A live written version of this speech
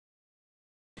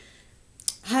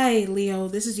Hi, Leo.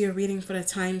 This is your reading for the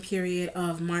time period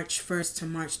of March 1st to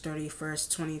March 31st,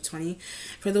 2020.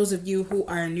 For those of you who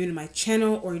are new to my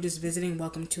channel or you're just visiting,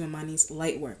 welcome to Imani's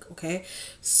Lightwork, okay?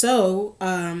 So,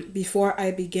 before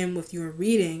I begin with your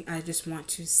reading, I just want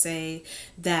to say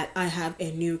that I have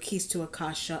a new Keys to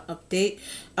Akasha update.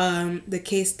 The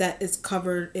case that is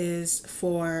covered is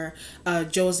for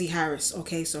Josie Harris,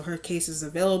 okay? So her case is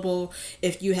available.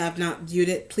 If you have not viewed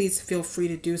it, please feel free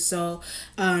to do so.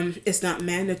 It's not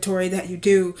mandatory that you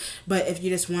do, but if you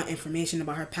just want information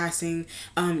about her passing,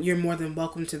 you're more than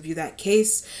welcome to view that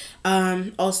case.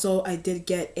 Also, I did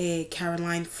get a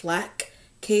Caroline Flack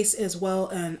case as well,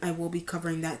 and I will be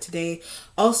covering that today.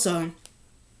 Also,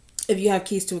 if you have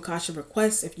Keys to Akasha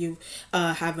requests, if you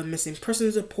have a missing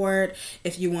persons report,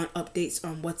 if you want updates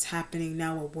on what's happening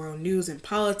now with world news and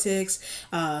politics,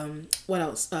 what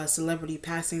else? Celebrity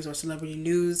passings or celebrity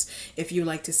news. If you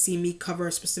like to see me cover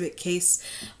a specific case,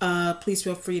 please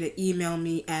feel free to email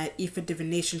me at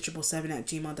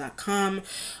ifadivination777@gmail.com.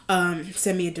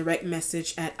 Send me a direct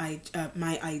message at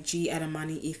my IG at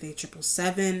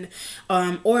ImaniIfe777.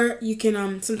 Or you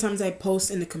can, sometimes I post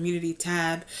in the community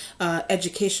tab,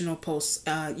 educational posts.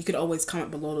 You could always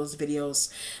comment below those videos,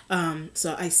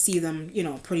 so I see them, you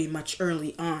know, pretty much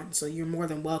early on, so you're more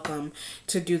than welcome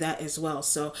to do that as well.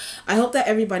 So I hope that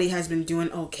everybody has been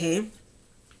doing okay.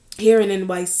 Here in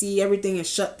NYC, everything is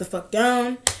shut the fuck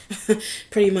down.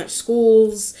 Pretty much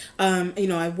schools, you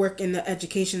know, I work in the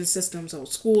education system, so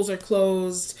schools are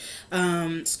closed,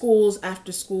 schools,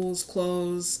 after schools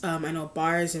closed. I know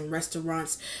bars and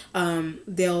restaurants,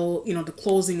 they'll, you know, the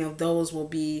closing of those will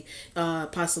be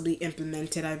possibly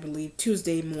implemented, I believe,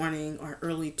 Tuesday morning or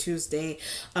early Tuesday,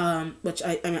 which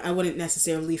I mean, I wouldn't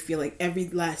necessarily feel like every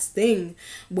last thing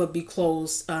would be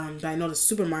closed, but I know the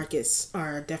supermarkets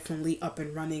are definitely up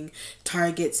and running,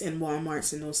 Targets and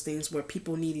Walmarts and those things where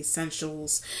people need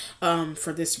essentials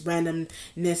for this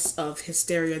randomness of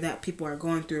hysteria that people are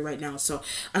going through right now. So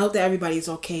I hope that everybody's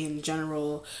okay in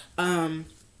general,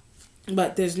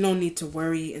 but there's no need to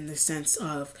worry in the sense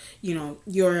of, you know,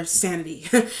 your sanity.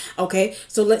 Okay,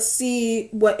 so let's see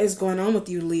what is going on with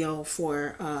you, Leo,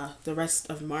 for the rest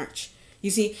of March. You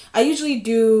see, I usually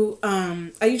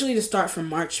just start from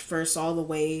March 1st all the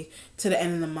way to the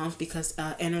end of the month because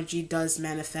energy does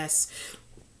manifest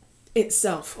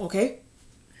itself, okay?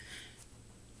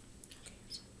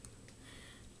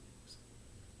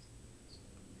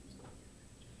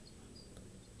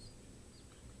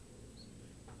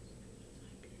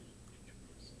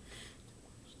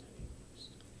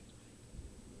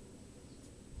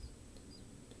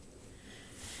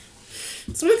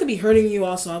 Something could be hurting you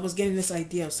also. I was getting this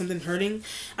idea of something hurting.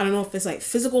 I don't know if it's like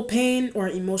physical pain or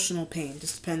emotional pain.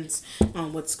 Just depends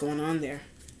on what's going on there.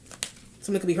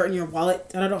 Something could be hurting your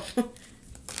wallet. I don't know.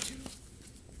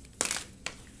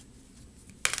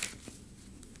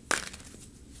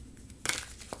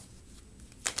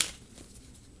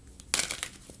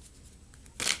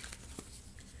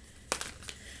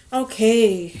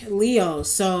 Okay, Leo.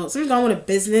 So something's going with a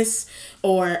business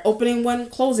or opening one,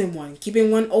 closing one,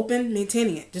 keeping one open,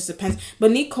 maintaining it. Just depends.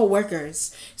 But need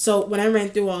coworkers. So when I ran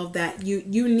through all of that,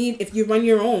 you need, if you run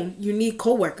your own, you need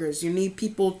coworkers. You need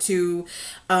people to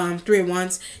 3 at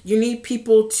once. You need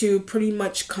people to pretty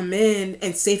much come in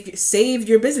and save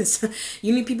your business.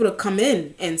 You need people to come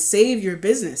in and save your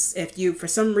business. If you for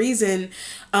some reason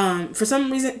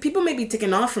people may be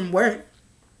taking off from work.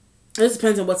 It just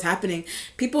depends on what's happening.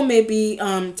 People may be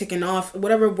taking off,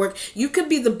 whatever work. You could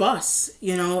be the boss,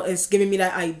 you know, it's giving me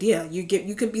that idea.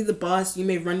 You could be the boss, you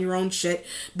may run your own shit,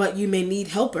 but you may need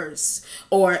helpers.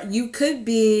 Or you could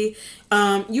be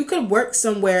you could work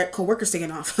somewhere, coworkers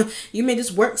taking off. You may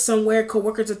just work somewhere,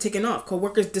 coworkers are taking off,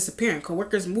 coworkers disappearing,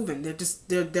 coworkers moving.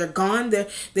 They're gone.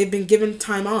 They've been given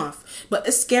time off, but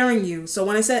it's scaring you. So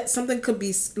when I said something could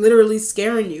be literally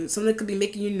scaring you, something could be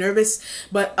making you nervous,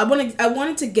 but I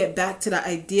wanted to get back to the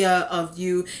idea of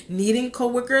you needing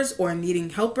coworkers or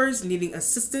needing helpers, needing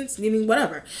assistants, needing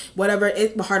whatever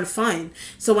it's hard to find.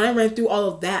 So when I ran through all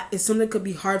of that, it's something could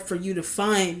be hard for you to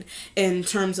find in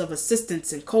terms of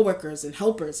assistants and coworkers and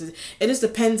helpers. It just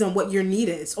depends on what your need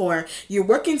is, or you're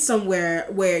working somewhere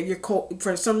where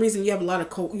for some reason you have a lot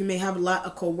of you may have a lot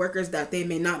of co-workers that they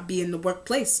may not be in the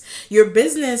workplace. Your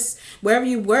business, wherever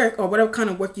you work or whatever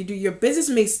kind of work you do, your business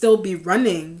may still be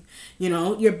running. You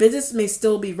know, your business may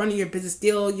still be running. running your business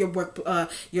deal, your work,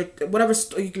 your whatever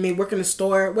you may work in a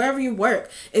store, wherever you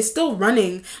work, it's still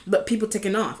running, but people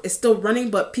taking off. It's still running,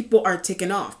 but people are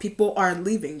taking off. People are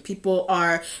leaving. People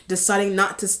are deciding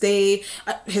not to stay.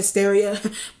 Hysteria.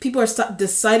 People are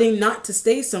deciding not to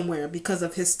stay somewhere because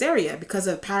of hysteria, because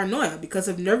of paranoia, because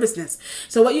of nervousness.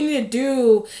 So what you need to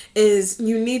do is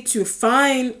you need to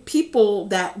find people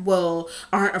that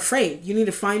aren't afraid. You need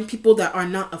to find people that are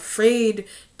not afraid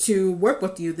to work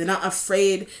with you. They're not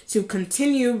afraid to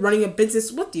continue running a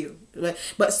business with you.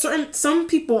 But some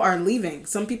people are leaving.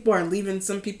 Some people are leaving.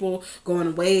 Some people going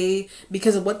away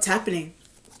because of what's happening.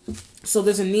 So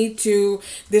there could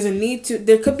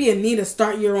be a need to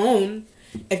start your own.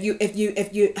 If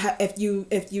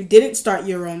you didn't start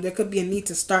your own, there could be a need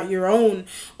to start your own.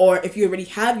 Or if you already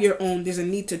have your own, there's a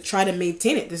need to try to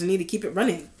maintain it. There's a need to keep it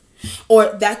running.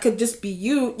 Or that could just be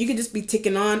you could just be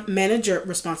taking on manager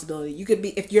responsibility. You could be,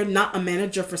 if you're not a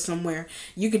manager for somewhere,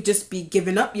 you could just be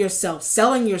giving up yourself,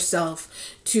 selling yourself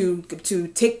to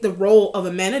take the role of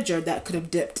a manager that could have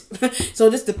dipped. So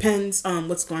it just depends on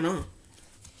what's going on.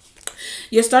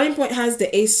 Your starting point has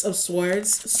the Ace of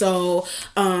Swords. So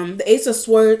the Ace of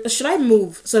Swords, should I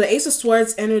move? So the Ace of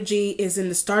Swords energy is in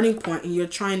the starting point, and you're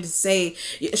trying to say,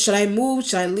 should I move?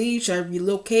 Should I leave? Should I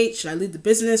relocate? Should I leave the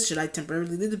business? Should I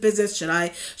temporarily leave the business? Should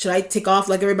I take off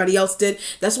like everybody else did?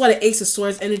 That's why the Ace of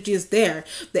Swords energy is there.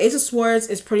 The Ace of Swords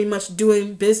is pretty much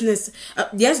doing business.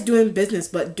 Yes, doing business,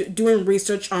 but doing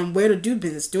research on where to do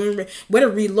business, where to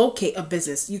relocate a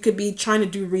business. You could be trying to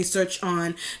do research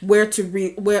on where to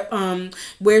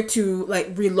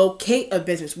like relocate a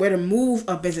business, where to move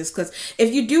a business. Because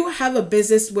if you do have a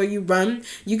business where you run,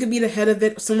 you could be the head of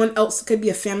it. Someone else could be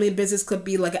a family business, could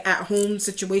be like an at-home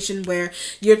situation where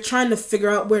you're trying to figure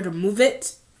out where to move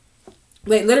it.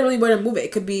 Like literally where to move it.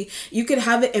 It could be, you could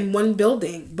have it in one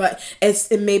building, but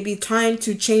it may be time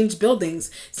to change buildings.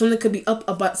 Something could be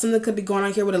something could be going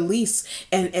on here with a lease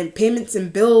and payments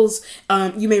and bills.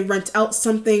 You may rent out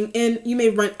something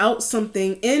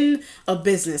in a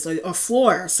business or a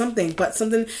floor or something, but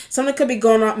something could be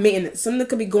going on, maintenance. Something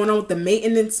could be going on with the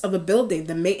maintenance of a building,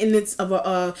 the maintenance of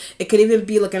it could even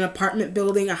be like an apartment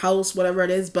building, a house, whatever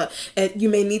it is, but you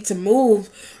may need to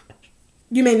move.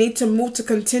 You may need to move to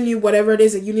continue whatever it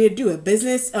is that you need to do. A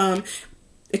business,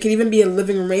 it could even be a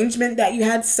living arrangement that you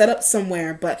had set up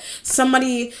somewhere. But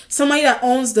somebody that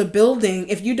owns the building,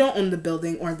 if you don't own the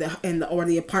building or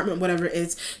the apartment, whatever it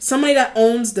is, somebody that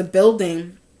owns the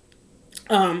building,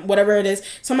 whatever it is,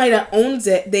 somebody that owns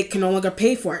it, they can no longer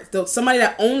pay for it. So somebody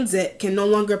that owns it can no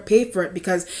longer pay for it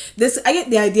because I get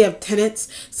the idea of tenants.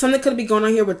 Something could be going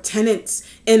on here with tenants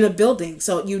in a building.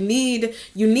 So you need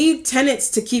tenants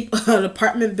to keep an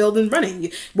apartment building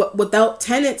running. Without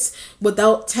tenants,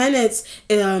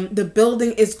 the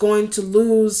building is going to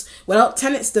lose. Without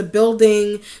tenants, the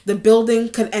building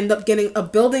could end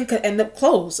up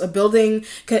closed. A building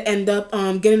could end up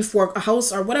getting for a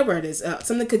house or whatever it is.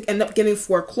 Something could end up getting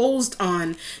foreclosed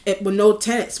on it with no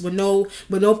tenants, with no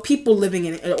people living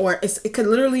in it, or it could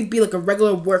literally be like a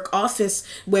regular work office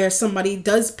where somebody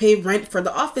does pay rent for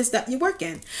the office that you work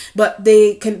in, but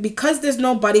they can, because there's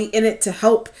nobody in it to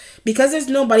help, because there's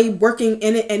nobody working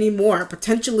in it anymore,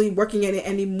 potentially working in it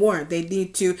anymore, they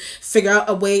need to figure out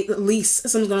a way. Lease,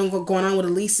 something's going on with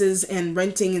the leases and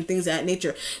renting and things of that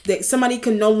nature. Somebody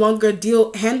can no longer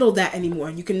handle that anymore.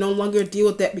 You can no longer deal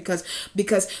with that because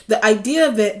the idea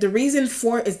of it, the reason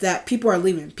for it is that people are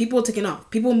leaving, people are taking off,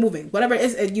 people moving, whatever it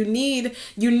is.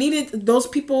 Those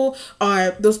people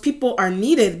are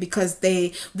needed because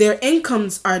their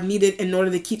incomes are needed in order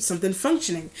to keep something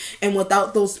functioning. And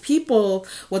without those people,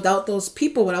 without those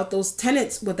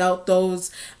tenants, without those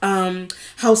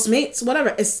housemates,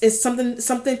 whatever, it's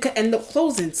something could end up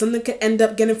closing, something could end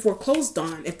up getting foreclosed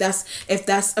on. You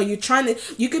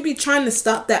could be trying to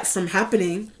stop that from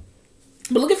happening,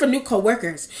 but looking for new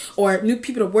co-workers or new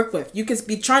people to work with. You could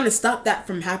be trying to stop that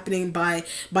from happening by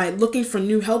looking for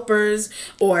new helpers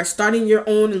or starting your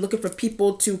own and looking for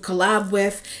people to collab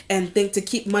with and think to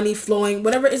keep money flowing,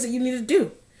 whatever it is that you need to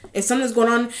do. If something's going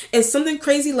on, if something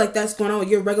crazy like that's going on with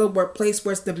your regular workplace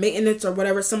where it's the maintenance or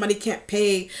whatever, somebody can't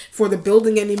pay for the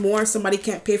building anymore, somebody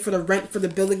can't pay for the rent for the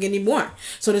building anymore.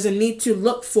 So there's a need to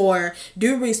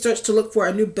do research to look for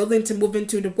a new building to move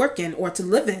into, to work in, or to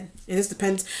live in. And this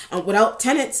depends on, without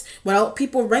tenants, without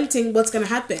people renting, what's going to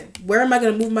happen? Where am I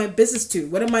going to move my business to?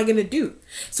 What am I going to do?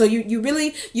 So you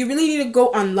really need to go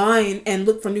online and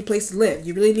look for a new place to live.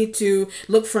 You really need to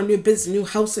look for a new business, new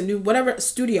house, a new whatever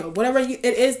studio, whatever it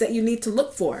is that you need to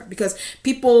look for, because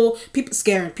people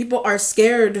scared. People are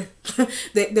scared.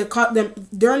 They're caught them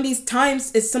during these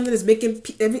times. It's something that's making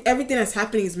everything that's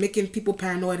happening is making people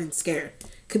paranoid and scared.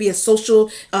 Could be a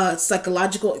social,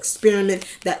 psychological experiment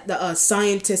that the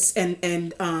scientists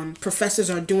and professors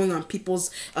are doing on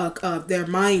people's their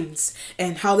minds,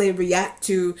 and how they react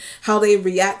to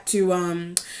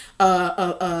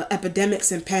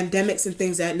epidemics and pandemics and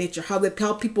things of that nature.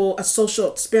 How people, a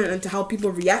social experiment into how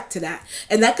people react to that,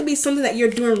 and that could be something that you're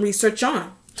doing research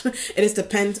on. It just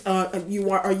depends on you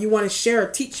want to share or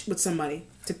teach with somebody,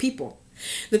 to people.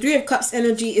 The Three of Cups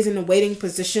energy is in a waiting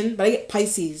position, but I get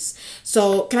Pisces.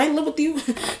 So, can I live with you?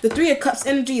 The Three of Cups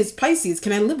energy is Pisces.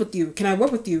 Can I live with you? Can I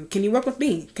work with you? Can you work with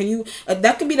me? Can you?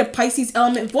 That could be the Pisces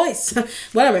element voice.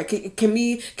 Whatever. Can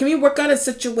we work out a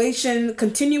situation?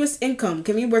 Continuous income.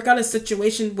 Can we work out a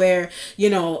situation where,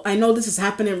 I know this is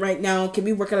happening right now. Can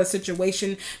we work out a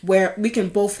situation where we can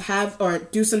both have or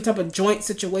do some type of joint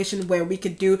situation where we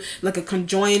could do like a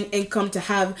conjoined income to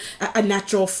have a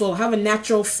natural flow,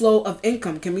 of income?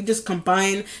 Can we just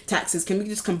combine taxes? Can we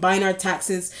just combine our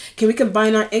taxes? Can we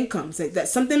combine our incomes? That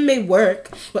something may work,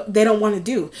 but they don't want to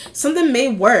do. Something may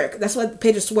work. That's why the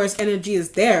Page of Swords energy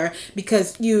is there,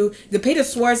 because the Page of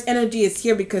Swords energy is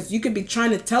here because you could be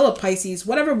trying to tell a Pisces,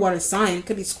 whatever water sign,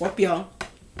 could be Scorpio.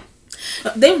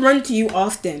 They run to you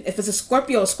often. If it's a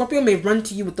Scorpio may run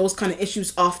to you with those kind of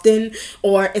issues often,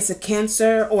 or it's a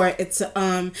Cancer, or it's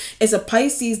a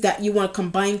Pisces that you want to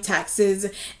combine taxes,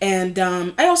 and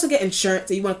I also get insurance,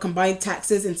 that you want to combine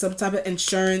taxes and some type of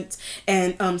insurance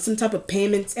and some type of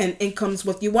payments and incomes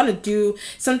with. You want to do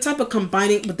some type of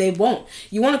combining, but they won't.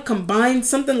 You want to combine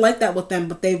something like that with them,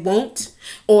 but they won't.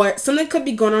 Or something could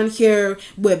be going on here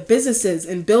with businesses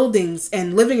and buildings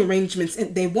and living arrangements,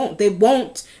 and they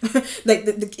won't. Like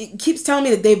it keeps telling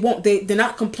me that they won't. They're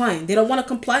not complying. They don't want to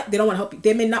comply. They don't want to help you.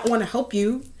 They may not want to help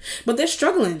you, but they're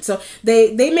struggling. So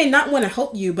they may not want to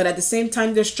help you, but at the same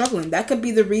time they're struggling. That could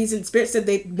be the reason. Spirit said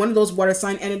one of those water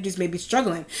sign energies may be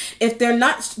struggling. If they're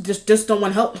not, just don't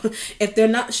want help. If they're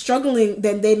not struggling,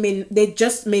 then they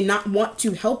just may not want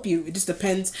to help you. It just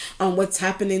depends on what's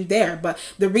happening there. But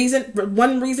another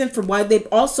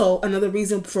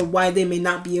reason for why they may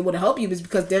not be able to help you is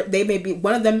because they may be,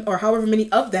 one of them or however many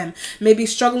of them may be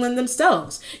struggling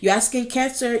themselves. You asking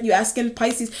Cancer, you asking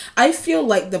Pisces. I feel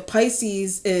like the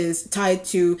Pisces is tied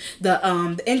to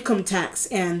the income tax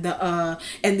and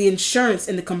the insurance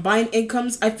and the combined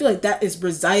incomes. I feel like that is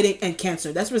residing in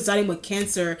Cancer. That's residing with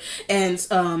Cancer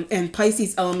and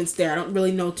Pisces elements there. I don't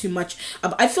really know too much.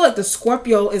 I feel like the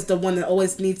Scorpio is the one that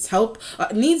always needs help,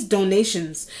 needs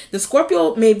donations. The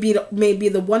Scorpio may be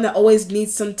the one that always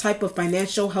needs some type of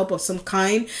financial help of some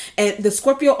kind, and the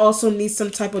Scorpio also needs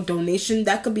some type of donation.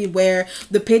 That could be where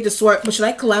the Page of Swords, but should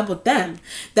I collab with them?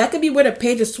 That could be where the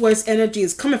Page of Swords energy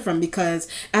is coming from, because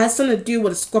it has something to do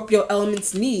with the Scorpio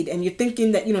elements need. And you're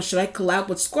thinking that, should I collab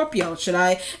with Scorpio? Should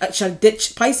I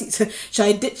ditch Pisces? Should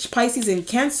I ditch Pisces and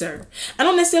Cancer? I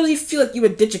don't necessarily feel like you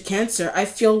would ditch a Cancer. I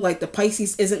feel like the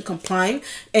Pisces isn't complying,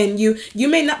 and you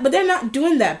may not, but they're not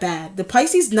doing that bad. The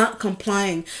Pisces not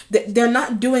complying. They're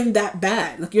not doing that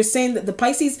bad. Like you're saying that the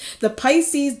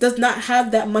Pisces does not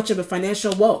have that much of a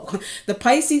financial woe. The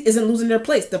Pisces isn't losing their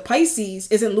place. The Pisces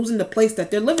isn't losing the place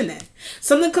that they're living in.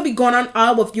 Something could be going on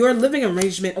out with your living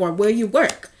arrangement or where you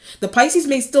work. The Pisces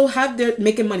may still have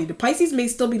making money. The Pisces may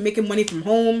still be making money from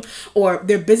home, or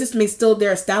their business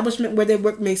their establishment where they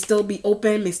work may still be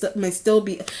open, may still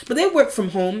be, but they work from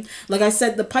home. Like I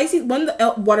said, the Pisces, one of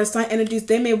the water sign energies,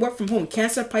 they may work from home.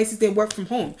 Cancer, Pisces, they work from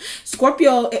home.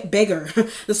 Scorpio, beggar.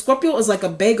 The Scorpio is like a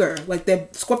beggar. Like the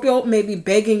Scorpio may be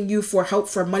begging you for help,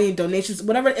 for money and donations,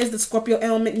 whatever it is the Scorpio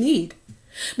element need.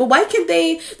 But why can't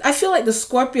they? I feel like the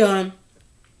Scorpio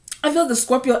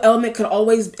element could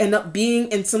always end up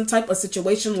being in some type of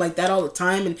situation like that all the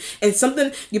time. And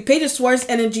something, your Page of Swords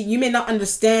energy, you may not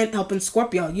understand helping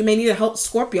Scorpio. You may need to help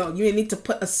Scorpio. You may need to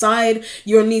put aside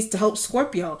your needs to help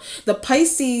Scorpio. The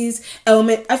Pisces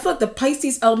element, I feel like the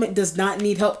Pisces element does not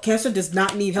need help. Cancer does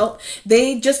not need help.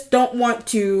 They just don't want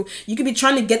to. You could be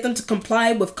trying to get them to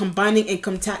comply with combining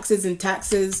income taxes and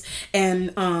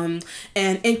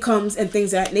incomes and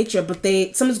things of that nature. But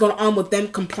something's going on with them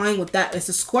complying with that. It's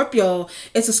a Scorpio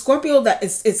that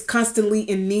is constantly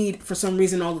in need for some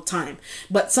reason all the time.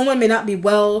 But someone may not be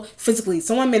well physically.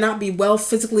 Someone may not be well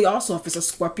physically also if it's a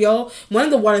Scorpio. One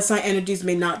of the water sign energies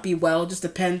may not be well. Just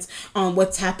depends on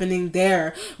what's happening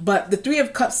there. But the Three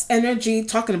of Cups energy,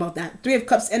 talking about that. Three of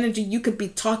Cups energy, you could be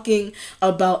talking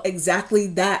about exactly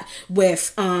that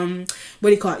with, you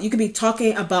could be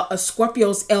talking about a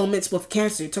Scorpio's elements with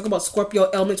Cancer. You talk about Scorpio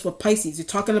elements with Pisces. You're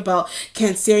talking about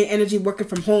Cancerian energy working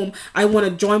from home. I want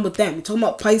to join on with them. You're talking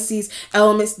about Pisces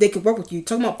elements, they could work with you. You're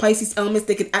talking about Pisces elements,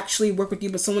 they could actually work with you,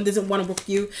 but someone doesn't want to work with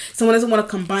you. Someone doesn't want to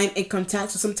combine income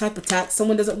tax or some type of tax.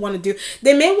 Someone doesn't want to do,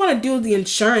 they may want to do the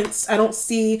insurance. I don't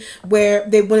see where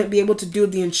they wouldn't be able to do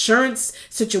the insurance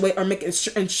situation or make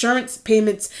insurance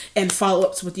payments and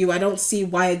follow-ups with you. I don't see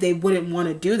why they wouldn't want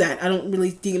to do that. I don't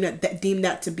really deem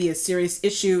that to be a serious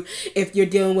issue if you're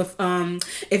dealing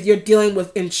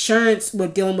with insurance,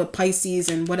 with dealing with Pisces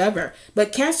and whatever.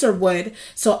 But Cancer would.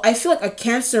 So I feel like a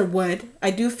Cancer would.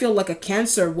 I do feel like a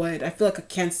Cancer would. I feel like a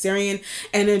Cancerian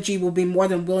energy will be more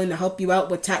than willing to help you out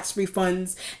with tax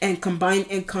refunds and combined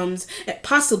incomes. And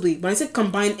possibly, when I said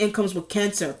combined incomes with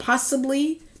Cancer,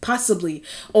 possibly,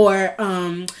 or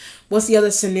what's the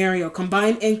other scenario?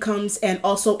 Combined incomes and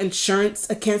also insurance.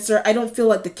 A Cancer, I don't feel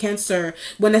like the Cancer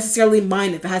would necessarily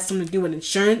mind if it has something to do with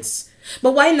insurance.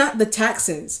 But why not the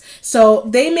taxes? So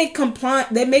they may comply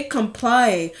with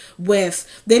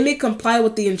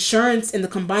the insurance and the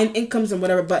combined incomes and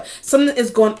whatever, but something is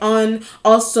going on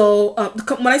also.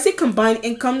 When I say combined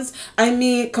incomes, I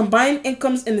mean combined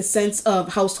incomes in the sense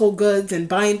of household goods and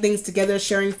buying things together,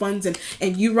 sharing funds, and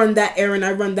you run that errand,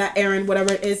 I run that errand,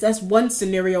 whatever it is. That's one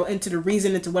scenario into the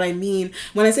reason, into what I mean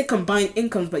when I say combined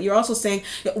incomes. But you're also saying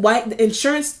why the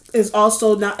insurance is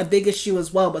also not a big issue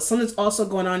as well, but something's also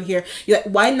going on here.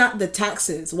 Why not the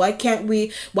taxes? Why can't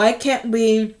we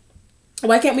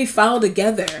file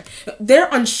together? They're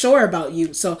unsure about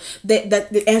you. So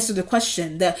that answer the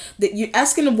question that you're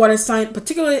asking the water sign,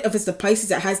 particularly if it's the Pisces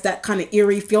that has that kind of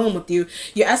eerie feeling with you.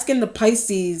 You're asking the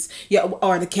Pisces,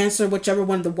 or the Cancer, whichever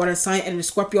one, the water sign, and the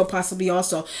Scorpio possibly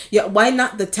also. Why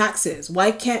not the taxes?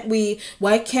 Why can't we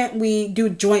do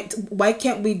joint? Why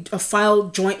can't we file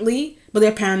jointly? But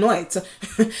they're paranoid. So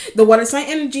the water sign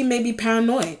energy may be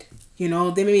paranoid. They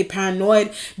may be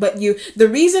paranoid, but the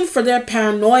reason for their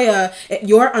paranoia,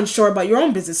 you're unsure about your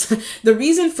own business. The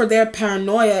reason for their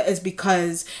paranoia is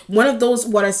because one of those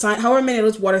water sign, however many of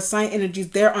those water sign energies,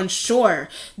 they're unsure.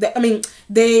 They're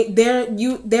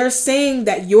saying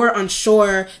that you're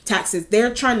unsure taxes.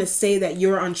 They're trying to say that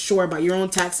you're unsure about your own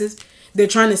taxes. They're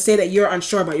trying to say that you're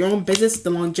unsure about your own business,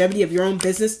 the longevity of your own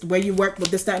business, where you work with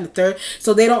this, that, and the third.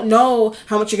 So they don't know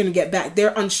how much you're going to get back.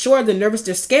 They're unsure, they're nervous,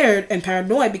 they're scared and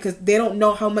paranoid because they don't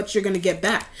know how much you're going to get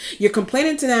back. You're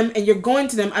complaining to them and you're going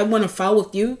to them, I want to file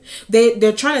with you.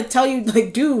 They're trying to tell you,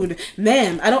 like, dude,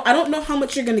 ma'am, I don't know how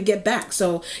much you're going to get back.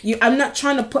 So I'm not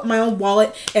trying to put my own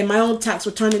wallet and my own tax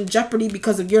return in jeopardy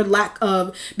because of your lack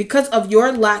of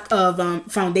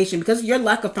foundation, because of your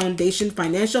lack of foundation,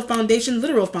 financial foundation,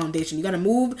 literal foundation. You got to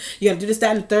move, you got to do this,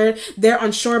 that, and the third. They're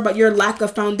unsure about your lack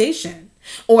of foundation.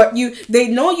 Or they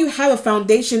know you have a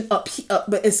foundation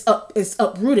but it's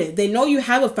uprooted. They know you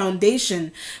have a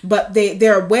foundation, but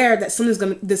they're aware that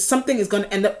something is gonna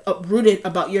end up uprooted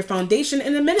about your foundation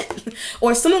in a minute,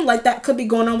 or something like that could be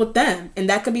going on with them, and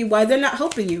that could be why they're not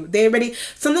helping you. They already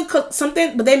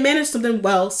but they manage something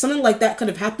well. Something like that could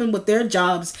have happened with their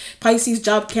jobs. Pisces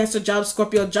job, Cancer job,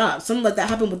 Scorpio job. Something like that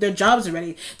happened with their jobs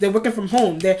already. They're working from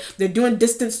home. They're doing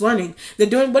distance learning. They're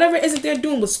doing whatever it is that they're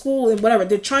doing with school and whatever.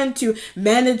 They're trying to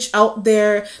manage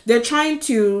their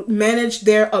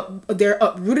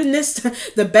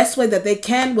uprootedness the best way that they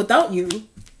can without you.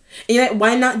 And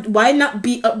why not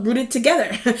be uprooted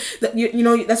together?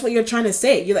 That's what you're trying to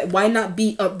say. You're like, why not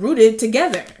be uprooted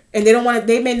together? And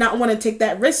they may not want to take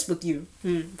that risk with you.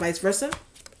 Vice versa.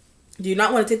 Do you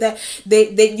not want to take that?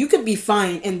 You could be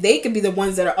fine and they could be the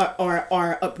ones that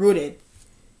are uprooted.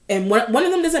 And one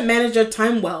of them doesn't manage their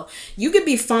time well. You could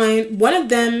be fine. One of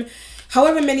them,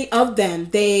 however many of them,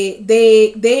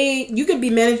 you could be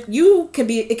managed.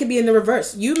 It could be in the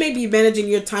reverse. You may be managing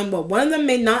your time well. One of them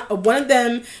may not, or one of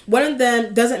them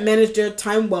doesn't manage their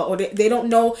time well, or they don't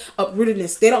know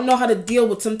uprootedness. They don't know how to deal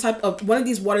with some type of, one of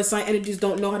these water sign energies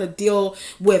don't know how to deal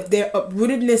with their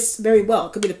uprootedness very well.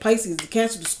 It could be the Pisces, the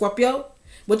Cancer, the Scorpio.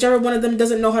 Whichever one of them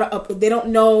doesn't know they don't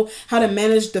know how to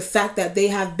manage the fact that they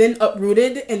have been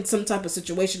uprooted in some type of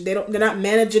situation. They're not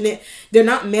managing it. They're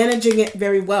not managing it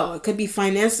very well. It could be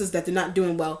finances that they're not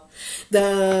doing well.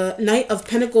 The Knight of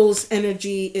Pentacles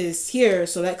energy is here,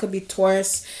 so that could be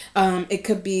Taurus. It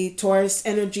could be Taurus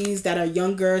energies that are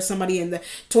younger, somebody in the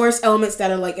Taurus elements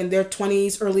that are like in their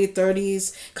 20s, early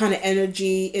 30s kind of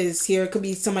energy is here. It could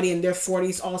be somebody in their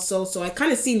 40s also. So I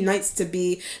kind of see Knights to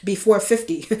be before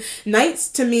 50. Knights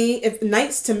to to me, if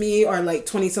Knights to me are like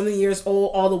 20 something years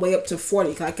old all the way up to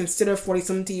 40. I consider 40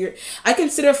 something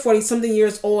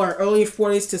years old or early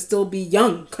 40s to still be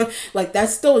young. Like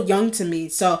that's still young to me.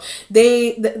 So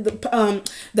the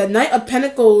Knight of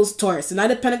Pentacles, Taurus. The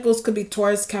Knight of Pentacles could be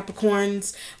Taurus,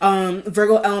 Capricorns,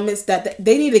 Virgo elements that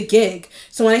they need a gig.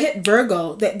 So when I hit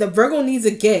Virgo, the Virgo needs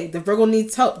a gig. The Virgo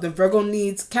needs help. The Virgo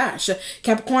needs cash.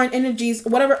 Capricorn energies,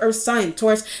 whatever earth sign,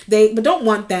 Taurus, but don't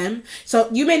want them. So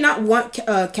you may not want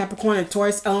Capricorn and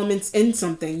Taurus elements in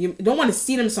something. You don't want to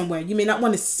see them somewhere. You may not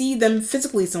want to see them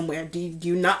physically somewhere. Do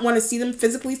you not want to see them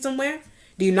physically somewhere?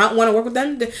 Do you not want to work with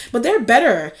them? But they're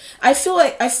better. I feel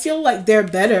like they're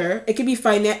better. It could be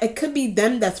it could be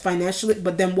them that's financially,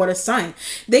 but then water sign.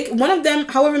 One of them,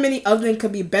 however many of them,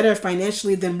 could be better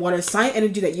financially than water sign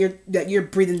energy that you're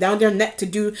breathing down their neck to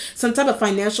do some type of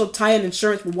financial tie and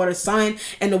insurance with water sign,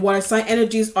 and the water sign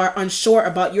energies are unsure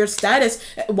about your status.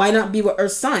 Why not be with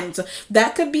earth sign? So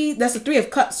that's the Three of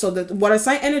Cups. So the water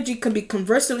sign energy could be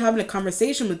conversing, having a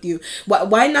conversation with you.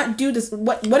 Why not do this?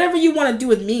 Whatever you want to do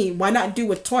with me, why not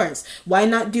do with Taurus? Why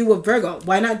not do with Virgo?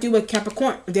 Why not do with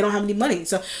Capricorn if they don't have any money?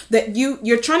 So that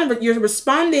you're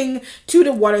responding to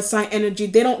the water sign energy.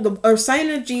 The earth sign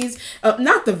energies,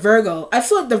 not the Virgo. I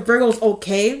feel like the Virgo's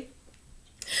okay.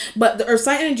 But the earth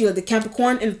sign energy, like the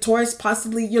Capricorn and the Taurus,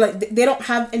 possibly you're like they don't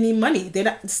have any money. They're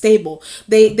not stable.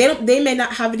 They may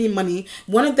not have any money.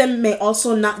 One of them may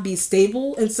also not be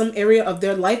stable in some area of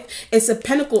their life. It's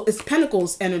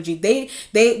Pentacles energy. They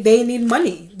need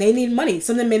money. They need money.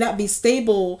 Something may not be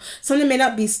stable. Something may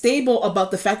not be stable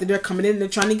about the fact that they're coming in and they're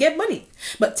trying to get money.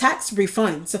 But tax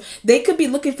refund. So they could be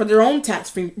looking for their own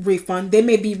tax refund. They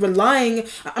may be relying.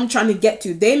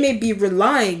 They may be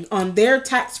relying on their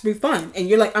tax refund, and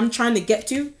you're like, I'm trying to get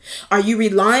to. Are you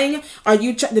relying?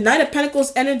 The Knight of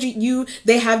Pentacles energy?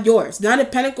 They have yours. Knight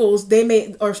of Pentacles, they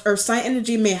may or sign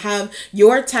energy may have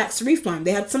your tax refund.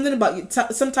 They have something about you,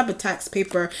 some type of tax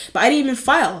paper, but I didn't even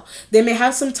file. They may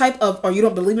have some type of, or you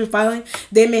don't believe in filing.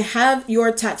 They may have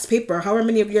your tax paper, however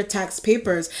many of your tax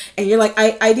papers, and you're like,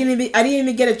 I didn't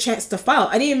even get a chance to file.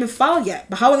 I didn't even file yet.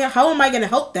 But how am I going to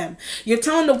help them? You're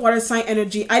telling the water sign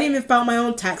energy, I didn't even file my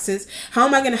own taxes. How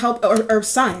am I going to help earth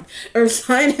sign? Earth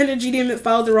sign energy didn't even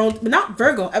file their own, but not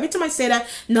Virgo. Every time I say that,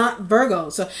 not Virgo.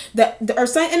 So the earth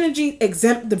sign energy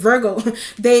exempt the Virgo.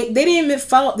 They didn't even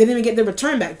file. They didn't even get their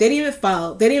return back. They didn't even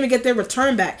file. They didn't even get their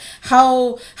return back.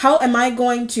 How am I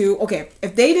going to? Okay,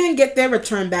 if they didn't get their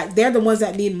return back, they're the ones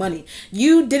that need money.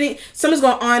 You didn't. Something's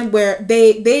going on where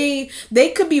they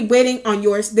could be waiting on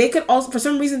yours. They could also, for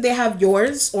some reason, they have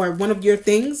yours or one of your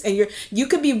things, and you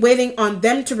could be waiting on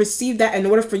them to receive that in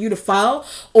order for you to file,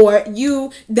 or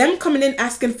them coming in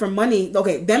asking for money.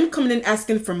 Okay, them coming in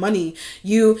asking for money.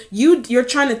 You're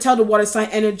trying to tell the water sign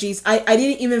energies, I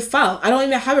didn't even file. I don't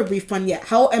even have a refund yet.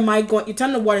 How am I going? You're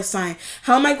telling the water sign,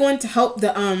 how am I going to help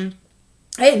the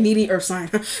needy earth sign?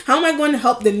 How am I going to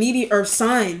help the needy earth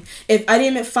sign if I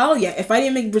didn't even file yet? If I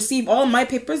didn't even receive all my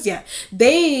papers yet?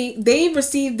 They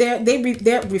received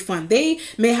their refund. They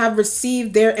may have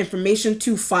received their information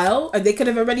to file, or they could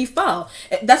have already filed.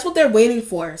 That's what they're waiting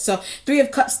for. So Three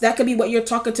of Cups, that could be what you're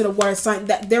talking to the water sign,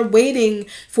 that they're waiting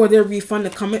for their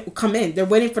refund to come in. They're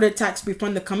waiting for their tax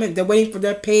refund to come in. They're waiting for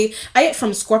their pay. I get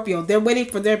from Scorpio. They're waiting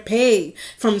for their pay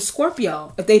from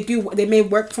Scorpio. If they may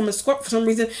work from a Scorpio. For some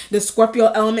reason, the Scorpio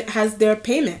element has their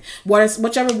payment.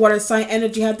 Whichever water sign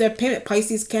energy have their payment.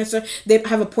 Pisces, Cancer, they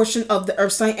have a portion of the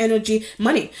earth sign energy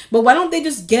money. But why don't they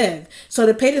just give? So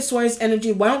to pay the Taurus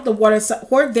energy, why don't the water sign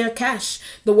hoard their cash?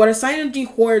 The water sign energy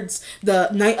hoards the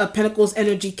Knight of Pentacles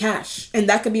energy cash, and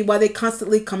that could be why they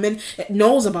constantly come in. It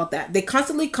knows about that. They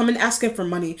constantly come in asking for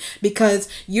money because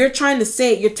you're telling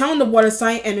the water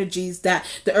sign energies that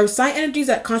the earth sign energies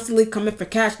that constantly come in for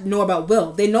cash know about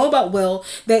will. They know about will.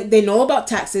 They know about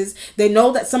taxes. They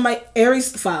know that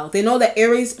Aries filed. They know that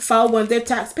Aries filed one of their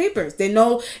tax papers. They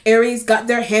know Aries got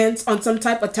their hands on some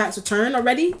type of tax return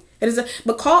already. It is a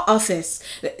McCall office.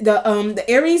 The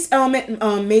Aries element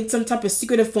made some type of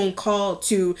secretive phone call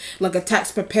to like a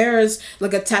tax preparer's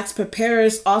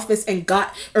office and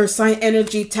got earth sign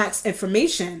energy tax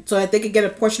information so that they could get a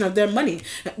portion of their money.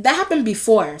 That happened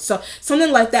before. So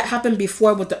something like that happened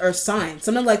before with the earth sign.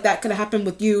 Something like that could have happened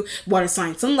with you, water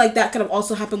sign. Something like that could have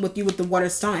also happened with you with the water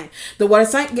sign. The water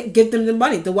sign give them the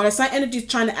money. The water sign energy is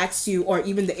trying to ask you, or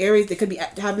even the Aries, they could be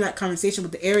having that conversation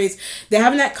with the Aries. They're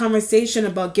having that conversation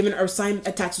about giving earth sign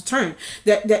a tax return.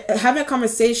 They're having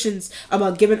conversations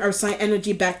about giving earth sign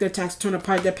energy back their tax return, or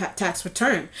part of their tax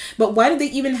return. But why do they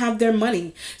even have their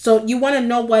money? So you want to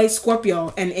know why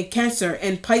Scorpio and Cancer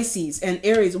and Pisces and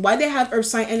Aries, why they have earth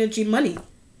sign energy money?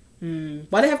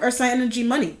 Why they have earth sign energy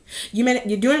money?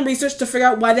 You're doing research to figure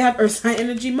out why they have earth sign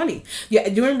energy money. You're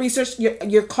doing research.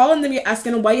 You're calling them. You're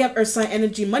asking them why you have earth sign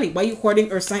energy money. Why you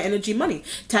hoarding earth sign energy money?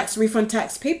 Tax refund,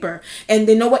 tax paper. And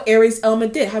they know what Aries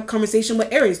element did. Have conversation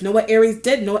with Aries. Know what Aries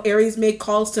did. Know what Aries made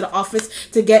calls to the office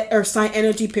to get earth sign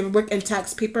energy paperwork and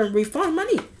tax paper and refund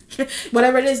money.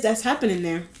 Whatever it is that's happening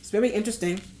there. It's very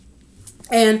interesting.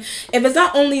 And if it's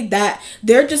not only that,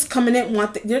 they're just coming in,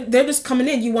 they're just coming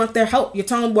in, you want their help. You're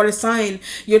telling water sign,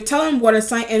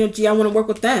 energy, I want to work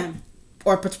with them.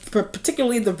 Or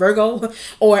particularly the Virgo,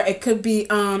 or it could be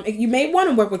you may want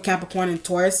to work with Capricorn and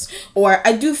Taurus. Or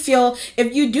I do feel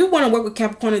if you do want to work with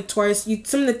Capricorn and Taurus,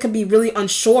 someone that could be really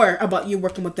unsure about you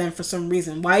working with them for some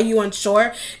reason. Why are you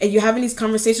unsure? And you're having these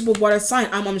conversations with water sign.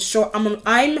 I'm unsure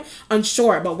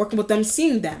about working with them,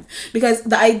 seeing them, because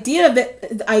the idea of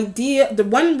it, the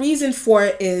one reason for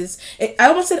it is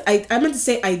I meant to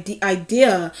say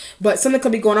idea, but something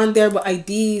could be going on there with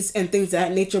IDs and things of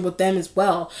that nature with them as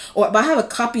well. But I have a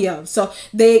copy of. So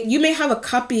you may have a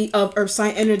copy of earth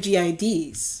sign energy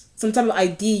IDs. Some type of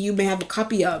ID you may have a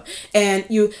copy of. And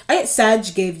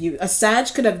Sag gave you. A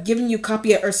Sag could have given you a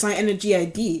copy of earth sign energy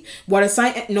ID. Water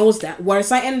sign knows that. Water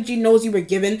sign energy knows you were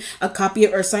given a copy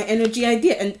of earth sign energy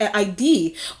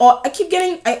ID. Or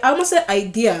I almost said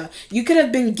idea. You could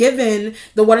have been given,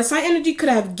 the water sign energy could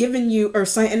have given you earth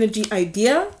sign energy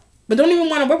idea, but don't even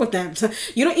want to work with them.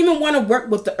 You don't even want to work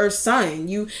with the earth sign.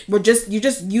 You're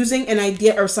just using an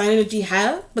idea earth sign energy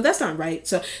have, but that's not right.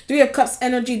 So 3 of Cups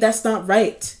energy, that's not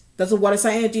right. That's what water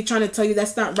sign energy trying to tell you.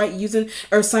 That's not right. Using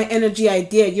earth sign energy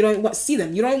idea. You don't want to see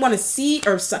them. You don't want to see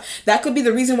earth sign. That could be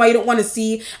the reason why you don't want to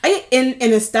see in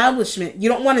an establishment. You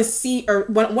don't want to see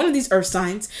one of these earth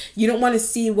signs. You don't want to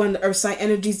see one of the earth sign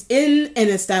energies in an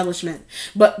establishment.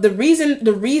 But the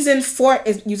reason for it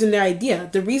is using their idea.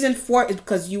 The reason for it is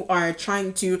because you are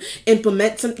trying to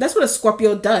implement some. That's what a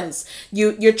Scorpio does.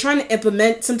 You're trying to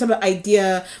implement some type of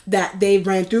idea that they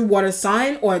ran through water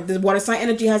sign, or the water sign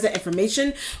energy has that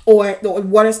information. Or the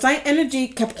water sign energy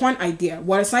Capricorn idea.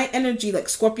 Water sign energy like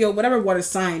Scorpio, whatever water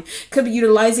sign, could be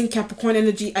utilizing Capricorn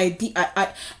energy ID.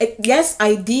 Yes,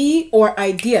 ID or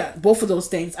idea. Both of those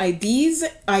things.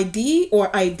 ID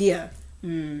or idea.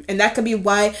 And that could be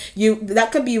why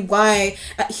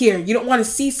here you don't want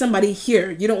to see somebody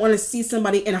here. You don't want to see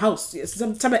somebody in a house,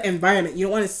 some type of environment. You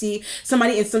don't want to see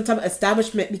somebody in some type of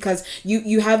establishment because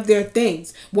you have their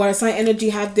things. Water sign energy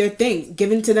have their things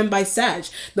given to them by Sag.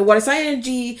 The water sign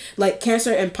energy like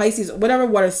Cancer and Pisces, whatever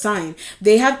water sign,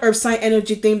 they have earth sign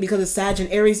energy thing because of Sag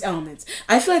and Aries elements.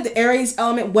 I feel like the Aries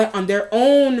element went on their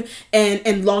own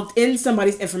and logged in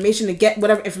somebody's information to get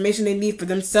whatever information they need for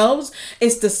themselves.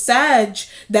 It's the Sag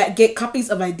that get copies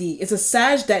of ID. It's a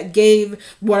Sag that gave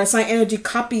water sign energy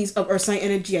copies of earth sign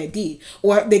energy ID,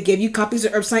 or they gave you copies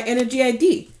of earth sign energy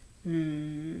ID.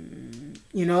 You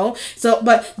know, so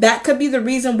but that could be the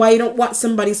reason why you don't want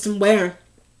somebody somewhere,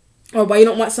 or why you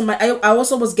don't want somebody. I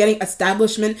also was getting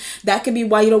establishment. That could be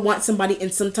why you don't want somebody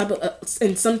in some type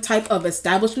of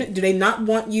establishment. Do they not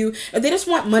want you, or they just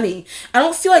want money? I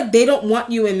don't feel like they don't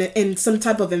want you in some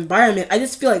type of environment. I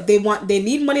just feel like they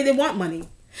need money. They want money.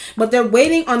 But they're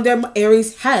waiting on their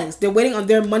Aries has. They're waiting on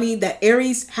their money that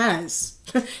Aries has.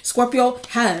 Scorpio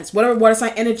has. Whatever water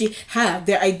sign energy have.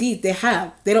 Their ID they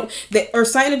have. The earth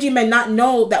sign energy may not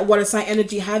know that water sign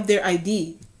energy have their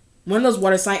ID. One of those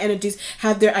water sign energies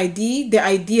have their ID, their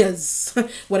ideas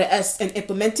with an S, and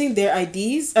implementing their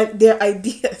IDs, their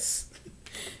ideas.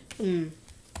 The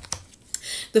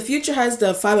future has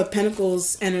the 5 of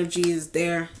Pentacles energy is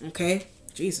there. Okay,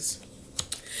 Jesus.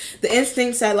 The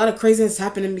instincts that a lot of craziness is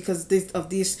happening because of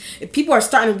these people are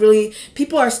starting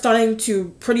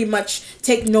to pretty much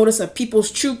take notice of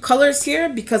people's true colors here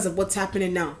because of what's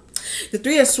happening now. The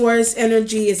 3 of Swords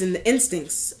energy is in the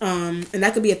instincts, and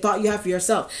that could be a thought you have for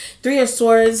yourself. 3 of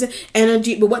Swords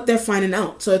energy, but what they're finding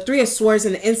out. So the 3 of Swords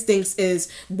and the instincts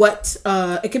is what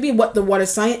it could be what the water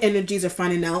sign energies are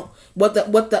finding out, what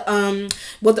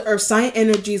the earth sign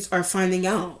energies are finding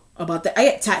out about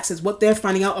the taxes, what they're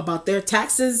finding out about their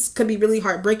taxes could be really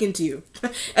heartbreaking to you.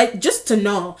 Just to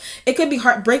know, it could be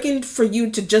heartbreaking for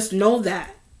you to just know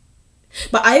that.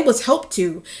 But I was helped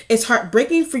to. It's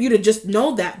heartbreaking for you to just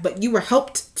know that, but you were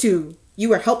helped to. You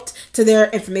were helped to their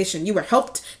information. You were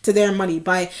helped to their money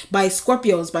by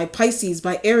Scorpios, by Pisces,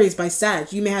 by Aries, by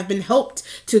Sag. You may have been helped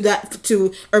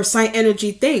to earth sign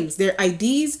energy things, their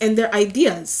IDs and their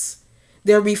ideas,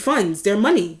 their refunds, their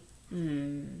money.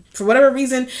 For whatever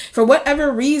reason,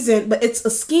 but it's a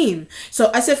scheme.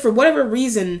 So I said for whatever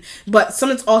reason, but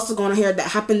something's also going on here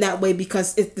that happened that way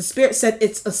because the spirit said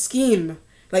it's a scheme.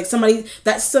 Like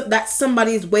that's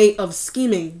somebody's way of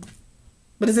scheming.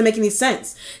 but it doesn't make any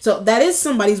sense. So that is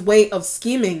somebody's way of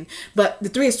scheming. But the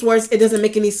Three of Swords, it doesn't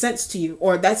make any sense to you.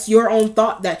 Or that's your own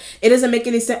thought that it doesn't make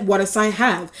any sense. Water sign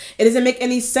have. It doesn't make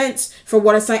any sense for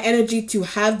water sign energy to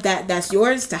have that. That's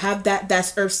yours. To have that.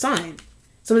 That's earth sign.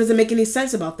 So it doesn't make any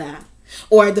sense about that.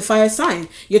 Or the fire sign.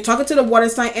 You're talking to the water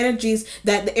sign energies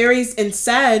that the Aries and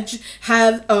Sag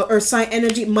have earth sign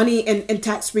energy, money and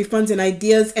tax refunds and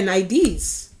ideas and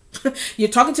IDs. You're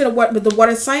talking to the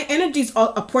water sign energies,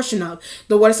 a portion of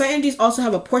the water sign energies also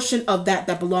have a portion of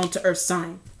that belong to earth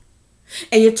sign.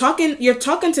 And you're talking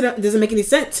to them. It doesn't make any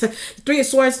sense. Three of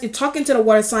Swords, you're talking to the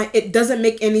water sign. It doesn't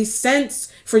make any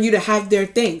sense for you to have their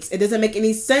things. It doesn't make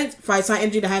any sense for fire sign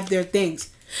energy to have their things.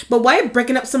 But why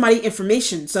breaking up somebody's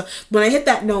information? So when I hit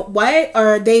that note, why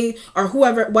are they or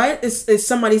whoever, why is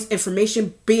somebody's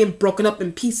information being broken up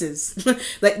in pieces?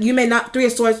 Like you may not, Three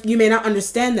of Swords, you may not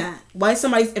understand that. Why is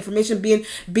somebody's information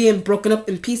being broken up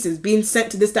in pieces, being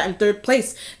sent to this, that, and third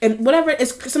place? And whatever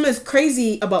is, someone is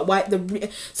crazy about why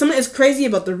someone is crazy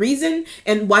about the reason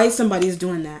and why somebody is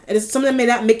doing that. It is something that may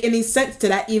not make any sense to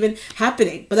that even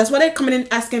happening. But that's why they're coming in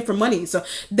asking for money. So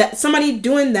that somebody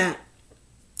doing that,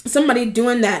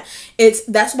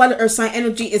 that's why the earth sign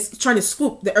energy is trying to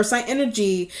scoop the earth sign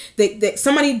energy. That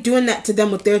somebody doing that to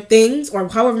them with their things, or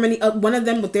however many one of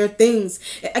them with their things.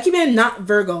 I keep saying not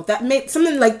Virgo. That may,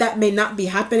 something like that may not be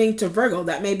happening to Virgo.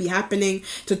 That may be happening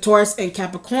to Taurus and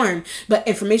Capricorn. But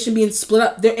information being split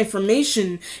up, their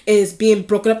information is being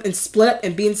broken up and split up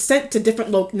and being sent to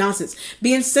different nonsense,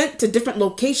 being sent to different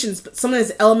locations. But some of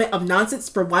this element of nonsense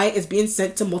for why it's being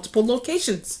sent to multiple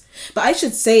locations. But I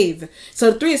should save.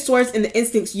 So the Three of Swords and the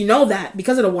instincts, you know that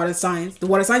because of the water signs. The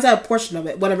water signs have a portion of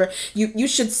it. Whatever. You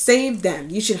should save them.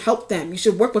 You should help them. You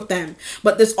should work with them.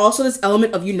 But there's also this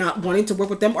element of you not wanting to work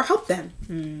with them or help them.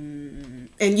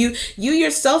 And you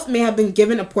yourself may have been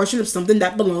given a portion of something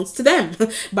that belongs to them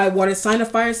by water sign or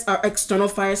fire or external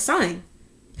fire sign.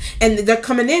 And they're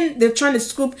coming in, they're trying to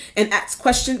scoop and ask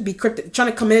questions, be cryptic.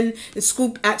 Trying to come in and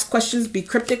scoop, ask questions, be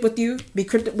cryptic with you, be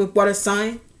cryptic with water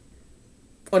sign.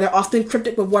 Or they're often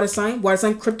cryptic with water sign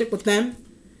cryptic with them.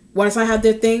 Water sign have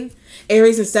their thing.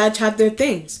 Aries and Sag have their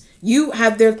things. You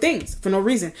have their things for no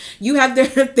reason. You have their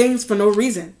things for no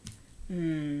reason.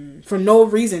 For no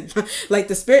reason. Like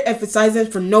the spirit emphasizing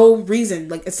for no reason.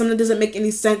 Like if something doesn't make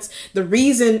any sense, the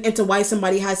reason into why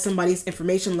somebody has somebody's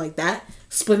information like that,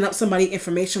 splitting up somebody's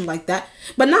information like that.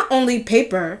 But not only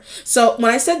paper. So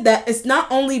when I said that, it's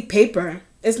not only paper.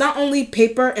 It's not only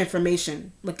paper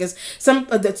information. Like it's some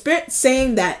of the spirit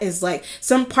saying that is like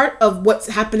some part of what's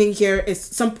happening here is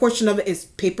some portion of it is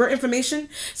paper information.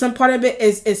 Some part of it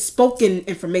is spoken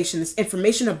information. It's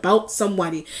information about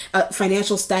somebody,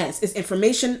 financial status. It's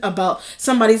information about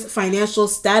somebody's financial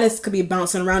status. Could be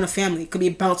bouncing around a family. Could be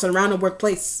bouncing around a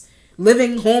workplace,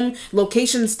 living, home,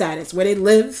 location status, where they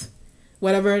live,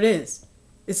 whatever it is.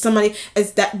 It's somebody.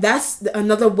 It's that's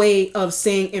another way of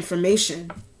saying information.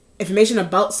 Information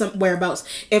about some whereabouts.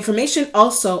 Information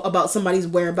also about somebody's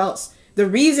whereabouts. The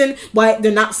reason why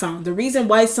they're not found. The reason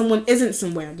why someone isn't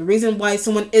somewhere. The reason why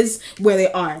someone is where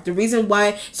they are. The reason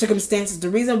why circumstances.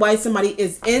 The reason why somebody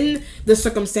is in the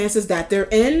circumstances that they're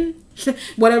in.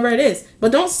 Whatever it is.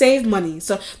 But don't save money.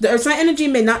 So the earth sign energy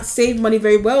may not save money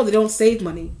very well. They don't save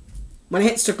money when it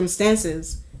hits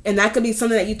circumstances. And that could be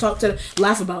something that you talk to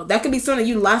laugh about. That could be something that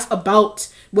you laugh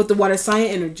about with the water sign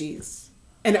energies.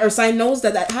 And the earth sign knows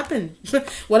that happened.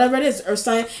 Whatever it is, earth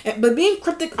sign. But being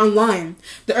cryptic online,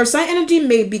 the earth sign energy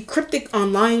may be cryptic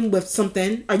online with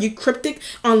something. Are you cryptic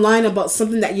online about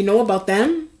something that you know about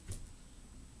them?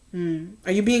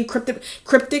 Are you being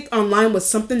cryptic online with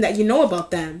something that you know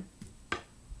about them?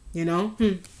 You know?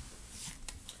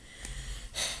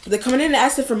 They're coming in and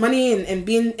asking for money and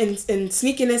being in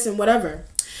sneakiness and whatever.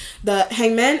 The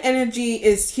Hangman energy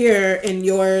is here in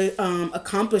your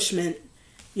accomplishment.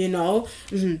 You know,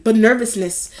 but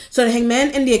nervousness. So the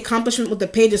Hangman and the accomplishment with the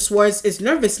Page of Swords is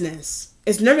nervousness.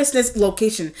 It's nervousness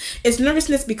location. It's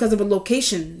nervousness because of a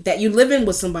location that you live in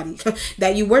with somebody,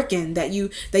 that you work in, that you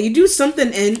do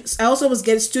something in. I also was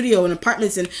getting studio and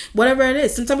apartments and whatever it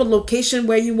is, some type of location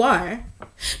where you are.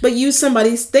 But use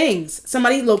somebody's things,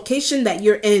 somebody's location that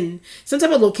you're in, some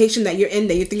type of location that you're in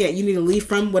that you're thinking that you need to leave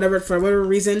from, whatever, for whatever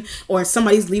reason, or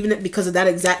somebody's leaving it because of that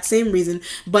exact same reason.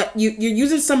 But you're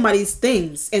using somebody's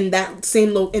things in that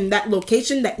same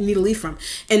location that you need to leave from,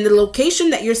 and the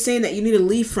location that you're saying that you need to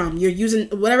leave from, you're using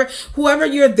whoever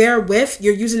you're there with,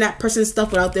 you're using that person's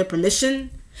stuff without their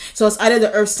permission. So it's either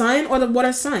the earth sign or the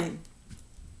water sign.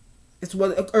 It's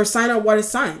what earth sign or water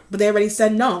sign. But they already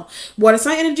said no. Water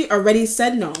sign energy already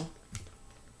said no.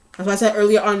 That's why I said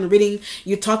earlier on in the reading,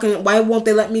 you're talking, why won't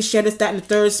they let me share this, that, and the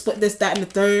third, split this, that, and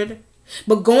the third?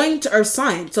 But going to earth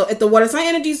sign. So if the water sign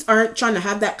energies aren't trying to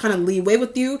have that kind of leeway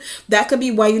with you, that could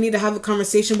be why you need to have a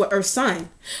conversation with earth sign.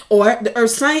 Or the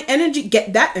earth sign energy,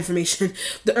 get that information.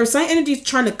 The earth sign energy is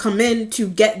trying to come in to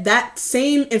get that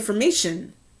same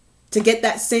information. To get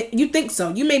that same, you think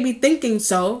so. You may be thinking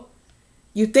so.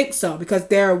 You think so because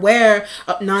they're aware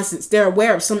of nonsense. They're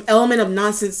aware of some element of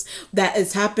nonsense that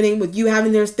is happening with you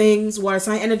having their things, water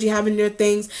sign energy having their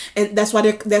things, and that's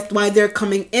why they're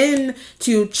coming in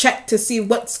to check to see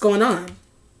what's going on.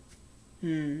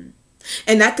 And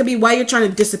that could be why you're trying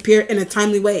to disappear in a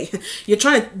timely way. You're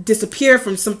trying to disappear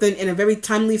from something in a very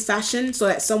timely fashion so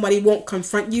that somebody won't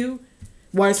confront you.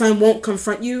 Water sign won't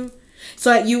confront you.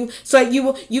 So that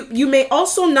you may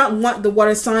also not want the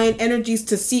water sign energies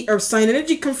to see earth sign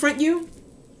energy confront you.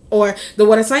 Or the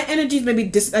water sign energies may be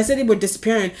I said they were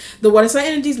disappearing. The water sign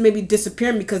energies may be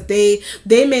disappearing because they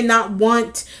may not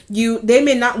want you, they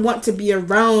may not want to be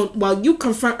around while you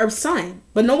confront earth sign,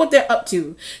 but know what they're up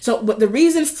to. So but the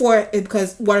reason for it is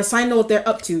because water sign know what they're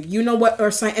up to. You know what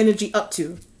earth sign energy up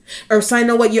to. Earth sign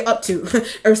know what you're up to.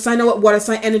 Earth sign know what water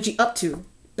sign energy up to.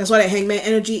 That's why that hangman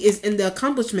energy is in the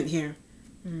accomplishment here.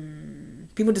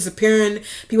 People disappearing,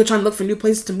 people trying to look for new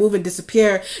places to move and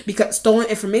disappear because stolen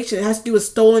information. It has to do with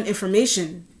stolen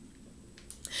information.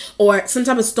 Or some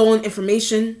type of stolen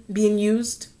information being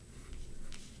used.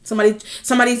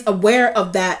 Somebody's aware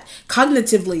of that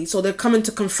cognitively, so they're coming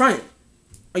to confront.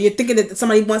 Or you're thinking that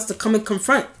somebody wants to come and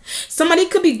confront. Somebody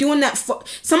could be doing that for,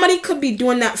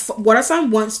 water sign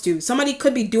wants to. Somebody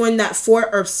could be doing that for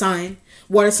earth sign.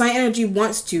 Water sign energy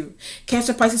wants to.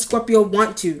 Cancer, Pisces, Scorpio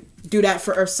want to do that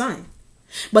for earth sign.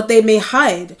 But they may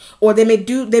hide, or they may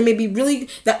be really,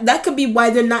 that could be why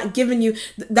they're not giving you,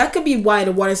 that could be why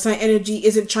the water sign energy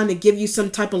isn't trying to give you some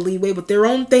type of leeway with their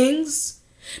own things.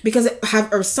 Because it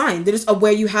have earth sign. They're just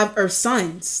aware you have earth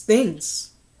signs,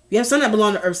 things. You have something that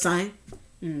belong to earth sign.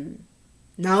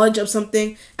 Knowledge of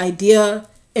something, idea,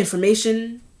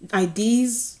 information,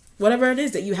 IDs, whatever it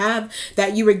is that you have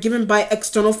that you were given by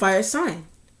external fire sign.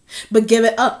 But give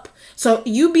it up. So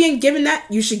you being given that,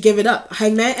 you should give it up.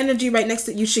 Hangman energy right next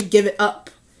to it, you should give it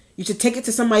up. You should take it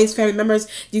to somebody's family members.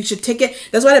 You should take it.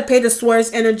 That's why the Page of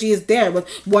Swords energy is there with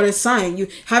water sign. You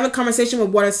have a conversation with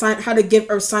water sign how to give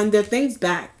earth sign their things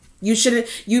back. You shouldn't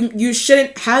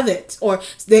have it, or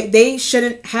they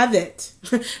shouldn't have it.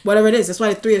 Whatever it is. That's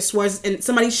why the Three of Swords, and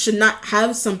somebody should not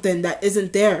have something that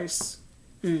isn't theirs.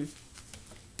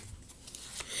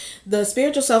 The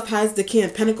spiritual self has the King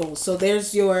of Pentacles. So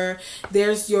there's your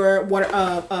water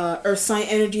earth sign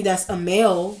energy that's a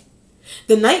male.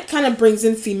 The Knight kind of brings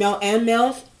in female and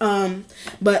male.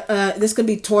 But this could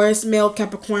be Taurus male,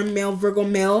 Capricorn male, Virgo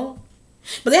male.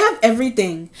 But they have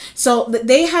everything. So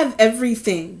they have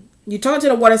everything. You talking to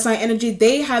the water sign energy,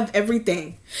 they have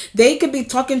everything. They could be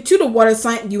talking to the water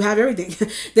sign, you have everything.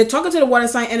 They're talking to the water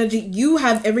sign energy, you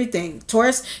have everything.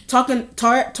 Taurus talking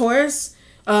Taurus.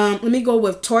 Let me go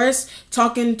with Taurus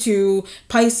talking to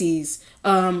Pisces.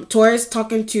 Taurus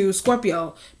talking to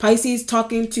Scorpio. Pisces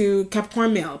talking to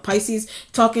Capricorn male. Pisces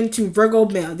talking to Virgo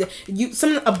male.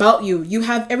 Something about you. You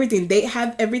have everything. They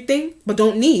have everything, but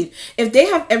don't need. If they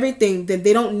have everything, then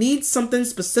they don't need something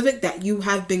specific that you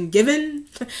have been given.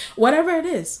 Whatever it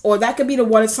is. Or that could be the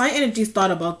water sign energy's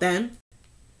thought about them.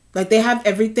 Like they have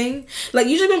everything. Like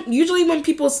usually when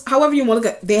people, however you want to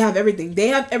look at, they have everything. They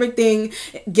have everything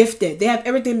gifted. They have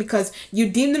everything because you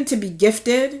deem them to be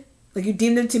gifted. Like you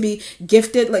deem them to be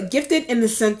gifted, like gifted in the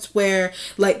sense where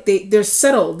like they're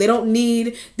settled. They don't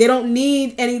need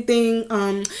anything.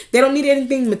 They don't need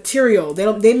anything material.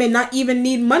 They may not even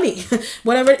need money.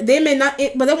 Whatever, they may not,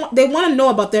 but they want to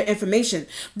know about their information.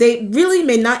 They really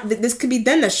may not. This could be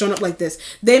them that's showing up like this.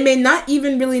 They may not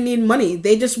even really need money.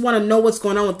 They just want to know what's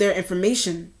going on with their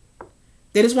information.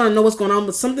 They just want to know what's going on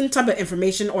with something type of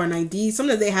information or an ID,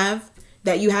 something that they have,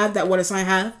 that you have, that water sign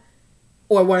have.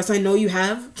 Or water sign know you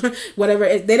have,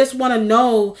 whatever. They just want to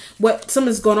know what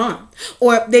something's going on.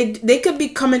 Or they could be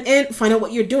coming in, find out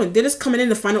what you're doing. They're just coming in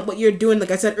to find out what you're doing. Like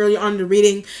I said earlier on in the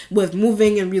reading with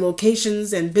moving and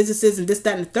relocations and businesses and this,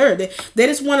 that, and the third. They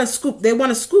just want to scoop. They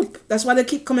want to scoop. That's why they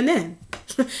keep coming in.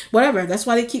 Whatever. That's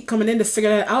why they keep coming in to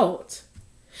figure that out.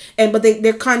 But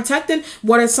they're contacting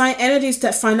water sign energies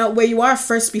to find out where you are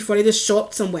first before they just show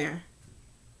up somewhere.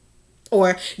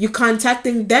 Or you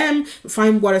contacting them,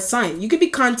 find water sign. You could be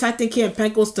contacting King of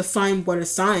Pentacles to find water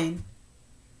sign.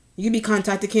 You could be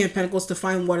contacting King of Pentacles to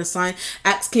find water sign.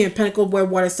 Ask King of Pentacles where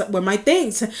my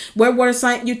things. Where water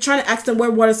sign. You're trying to ask them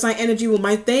where water sign energy with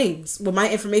my things. With my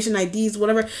information, IDs,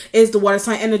 whatever is the water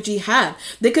sign energy have.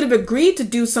 They could have agreed to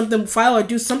do something, file or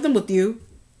do something with you.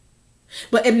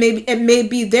 But it may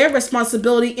be their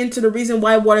responsibility into the reason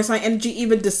why water sign energy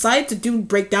even decide to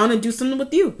break down and do something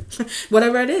with you.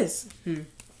 Whatever it is.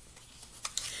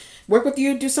 Work with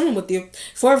you, do something with you.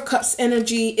 Four of Cups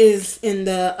energy is in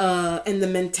the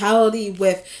mentality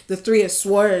with the Three of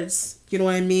Swords. You know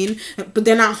what I mean? But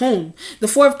they're not home. The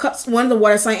Four of Cups, one of the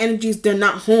water sign energies, they're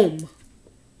not home.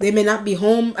 They may not be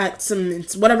home at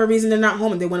whatever reason they're not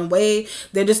home and they went away.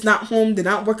 They're just not home. They're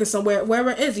not working somewhere. Wherever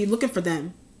it is, you're looking for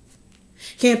them.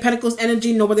 King of Pentacles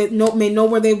energy may know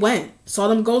where they went. Saw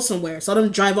them go somewhere. Saw them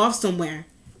drive off somewhere.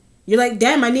 You're like,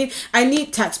 damn, I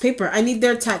need tax paper. I need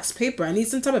their tax paper. I need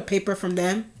some type of paper from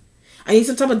them. I need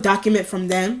some type of document from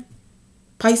them.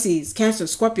 Pisces, Cancer,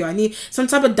 Scorpio. I need some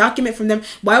type of document from them.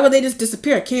 Why would they just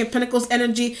disappear? King of Pentacles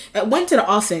energy went to the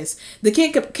office. The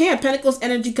King of Pentacles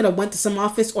energy could have went to some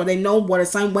office, or they know water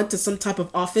sign went to some type of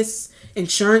office,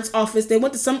 insurance office. They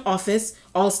went to some office,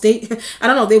 Allstate. I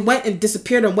don't know. They went and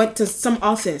disappeared and went to some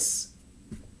office.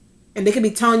 And they could be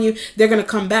telling you they're going to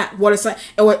come back. Water sign,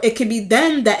 or it could be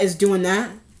them that is doing that.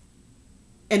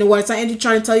 And the water sign energy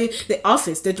trying to tell you the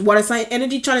office. The water sign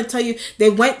energy trying to tell you they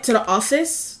went to the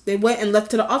office. They went and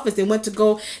left to the office. They went to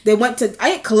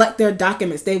collect their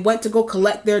documents. They went to go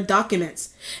collect their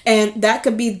documents. And that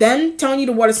could be them telling you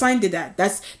the water sign did that.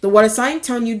 That's the water sign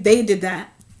telling you they did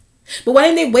that. But why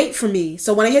didn't they wait for me?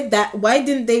 So when I hit that, why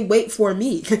didn't they wait for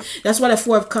me? That's why the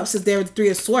Four of Cups is there with the Three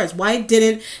of Swords. Why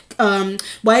didn't I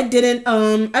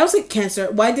don't say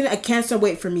Cancer. Why didn't a Cancer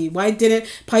wait for me? Why didn't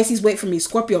Pisces wait for me?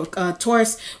 Scorpio,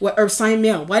 Taurus, Earth sign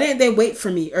male. Why didn't they wait for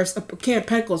me? King of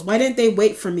Pentacles. Why didn't they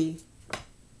wait for me?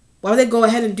 Why would they go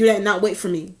ahead and do that and not wait for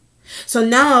me? So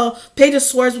now, Page of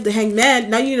Swords with the Hanged Man.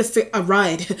 Now you need a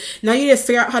ride. Now you need to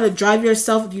figure out how to drive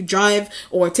yourself if you drive,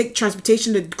 or take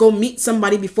transportation to go meet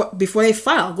somebody before they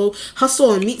file. Go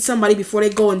hustle and meet somebody before they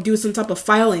go and do some type of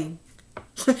filing.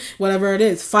 Whatever it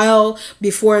is. File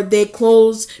before they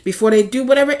close, before they do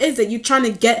whatever it is that you're trying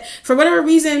to get. For whatever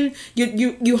reason,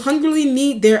 you hungrily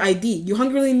need their ID. You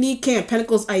hungrily need King of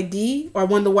Pentacles ID, or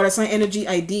one of the water sign energy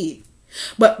ID.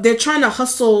 But they're trying to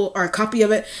hustle, or a copy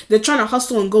of it. They're trying to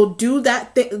hustle and go do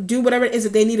that thing, do whatever it is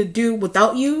that they need to do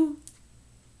without you.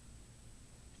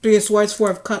 Three of Swords,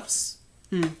 Four of Cups.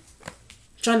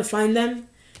 Trying to find them,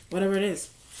 whatever it is.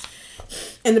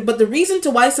 But the reason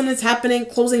to why something's happening,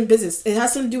 closing business, it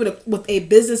has something to do with a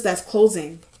business that's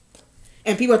closing.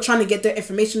 And people are trying to get their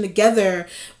information together,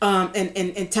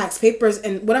 and tax papers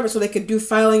and whatever, so they could do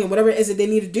filing and whatever it is that they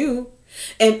need to do.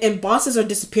 And bosses are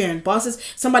disappearing.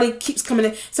 Somebody keeps coming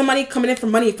in for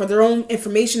money for their own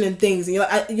information and things. And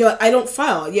you're like, I don't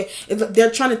file. They're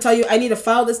trying to tell you, I need to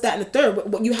file this, that, and the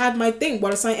third. You have my thing.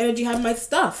 Water sign energy have my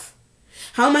stuff.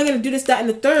 How am I going to do this, that, and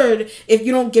the third if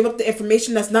you don't give up the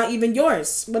information that's not even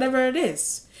yours? Whatever it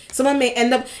is. Someone may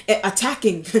end up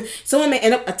attacking. Someone may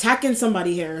end up attacking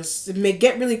somebody here. It may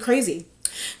get really crazy.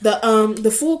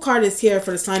 The Fool card is here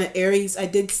for the sign of Aries. I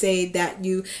did say that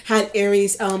you had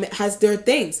Aries has their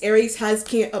things. Aries has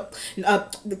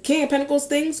the King of Pentacles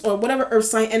things, or whatever Earth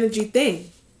sign energy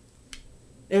thing.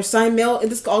 Their sign male,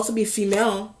 and this could also be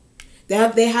female.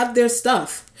 They have their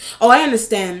stuff. Oh, I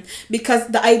understand, because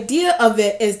the idea of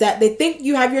it is that they think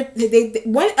you have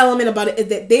one element about it is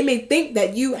that they may think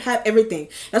that you have everything.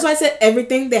 That's why I said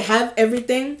everything. They have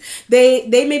everything. They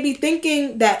may be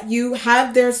thinking that you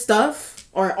have their stuff,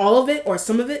 or all of it, or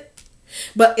some of it.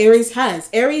 But Aries has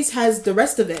the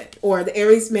rest of it. Or the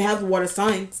Aries may have water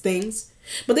signs things,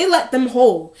 but they let them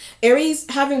hold. Aries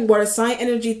having water sign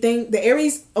energy thing.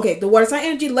 The water sign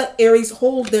energy let Aries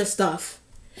hold their stuff.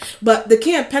 But the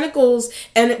King of Pentacles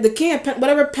and the King of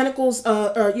whatever Pentacles,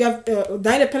 or you have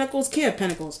Knight of Pentacles, King of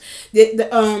Pentacles.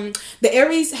 The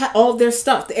Aries had all their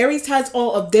stuff. The Aries has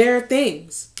all of their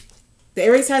things. The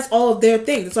Aries has all of their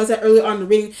things. That's why I said earlier on in the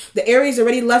reading, the Aries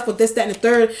already left with this, that, and the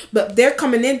third, but they're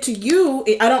coming into you.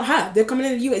 I don't have. They're coming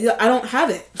into you. I don't have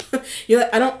it. You're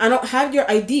like, I don't have your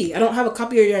ID. I don't have a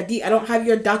copy of your ID. I don't have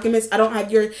your documents. I don't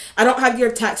have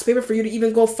your tax paper for you to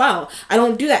even go file. I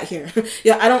don't do that here.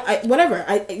 Whatever.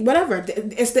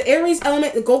 It's the Aries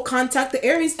element. Go contact the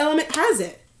Aries element. Has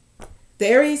it. The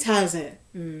Aries has it.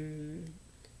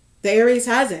 The Aries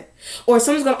has it. Or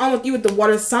someone's going on with you with the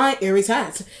water sign. Aries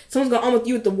has. Someone's going on with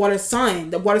you with the water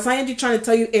sign. The water sign energy trying to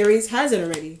tell you Aries has it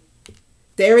already.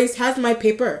 The Aries has my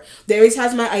paper. The Aries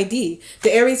has my ID.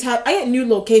 The Aries has... I get new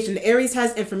location. The Aries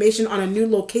has information on a new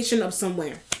location of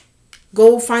somewhere.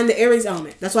 Go find the Aries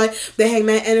element. That's why the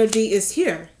Hangman energy is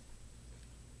here.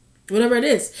 Whatever it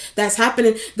is that's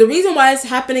happening, the reason why it's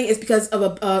happening is because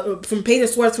of from Page of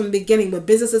Swords from the beginning, with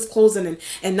businesses closing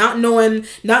and not knowing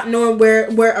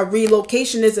where a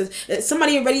relocation is.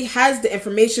 Somebody already has the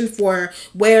information for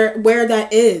where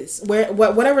that is,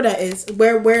 whatever that is,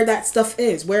 where that stuff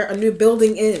is, where a new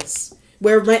building is,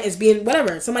 where rent is being,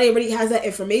 whatever. Somebody already has that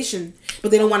information,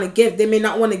 but they don't want to give. They may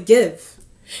not want to give.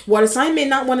 Water sign may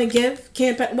not want to give.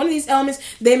 One of these elements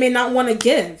they may not want to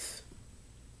give.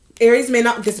 Aries may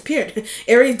not disappear.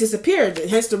 Aries disappeared.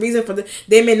 Hence the reason for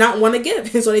they may not want to give.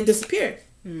 So they disappeared.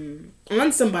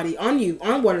 On somebody, on you,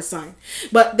 on water sign.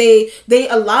 But they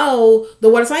allow, the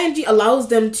water sign energy allows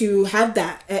them to have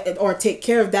that or take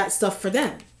care of that stuff for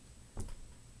them.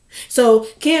 So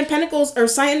King of Pentacles or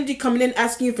sign energy coming in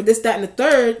asking you for this, that, and the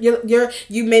third,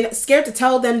 you may not scared to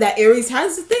tell them that Aries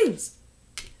has the things.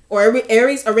 Or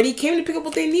Aries already came to pick up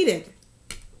what they needed.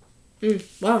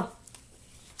 Wow.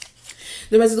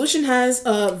 The resolution has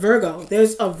Virgo.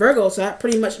 There's a Virgo, so that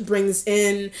pretty much brings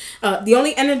in the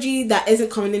only energy that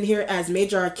isn't coming in here as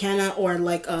major arcana or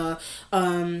like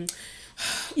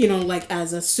like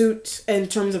as a suit in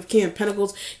terms of King of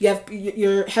Pentacles.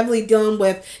 You're heavily dealing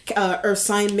with Earth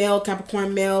sign male,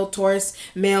 Capricorn male, Taurus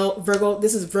male, Virgo.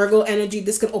 This is Virgo energy.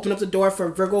 This could open up the door for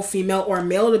Virgo female or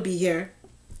male to be here.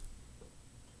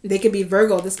 They could be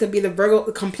Virgo. This could be the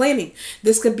Virgo complaining.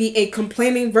 This could be a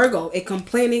complaining Virgo, a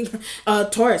complaining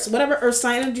Taurus. Whatever Earth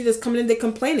sign energy that's coming in, they're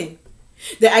complaining.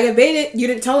 They're aggravated, you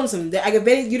didn't tell them something. They're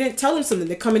aggravated, you didn't tell them something.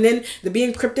 They're coming in, they're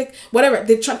being cryptic, whatever.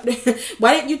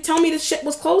 Why didn't you tell me this shit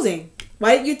was closing?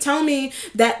 Why didn't you tell me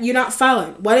that you're not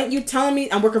filing? Why didn't you tell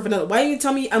me I'm working for nothing? Why didn't you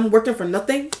tell me I'm working for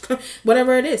nothing?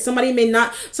 Whatever it is. Somebody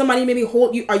may be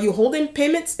hold you. Are you holding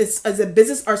payments? As a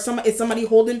business, is somebody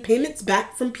holding payments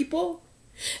back from people?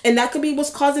 And that could be what's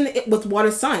causing it with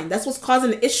water sign. That's what's causing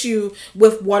the issue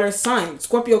with water sign.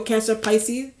 Scorpio, Cancer,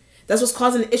 Pisces. That's what's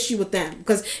causing the issue with them.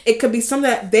 Because it could be something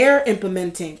that they're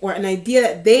implementing or an idea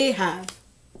that they have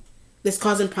that's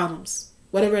causing problems.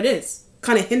 Whatever it is.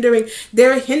 Kind of hindering.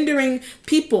 They're hindering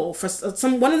people. For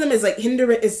one of them is like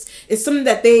is something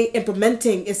that they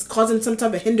implementing is causing some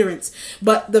type of hindrance.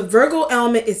 But the Virgo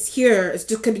element is here.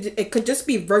 It could just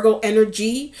be Virgo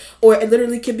energy, or it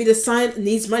literally could be the sign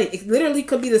needs money. It literally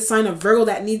could be the sign of Virgo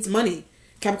that needs money.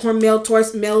 Capricorn male,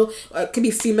 Taurus male, could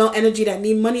be female energy that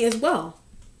need money as well.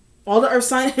 All the earth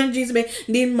sign energies may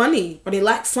need money, or they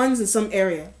lack funds in some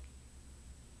area.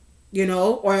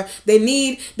 Or they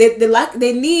need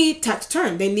tax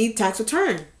return. They need tax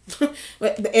return.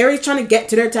 The Aries trying to get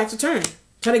to their tax return,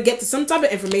 trying to get to some type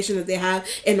of information that they have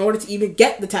in order to even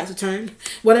get the tax return,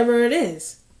 whatever it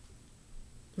is.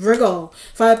 Virgo,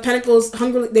 Five of Pentacles,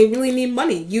 hungry. They really need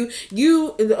money.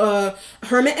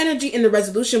 Hermit energy in the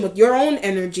resolution with your own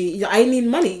energy. I need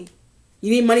money.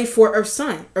 You need money for Earth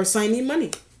sign. Earth sign need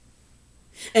money.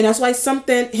 And that's why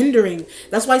something hindering.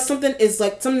 That's why something is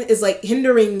like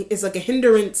hindering, is like a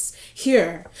hindrance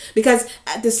here. Because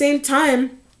at the same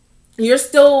time, you're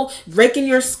still raking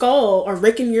your skull or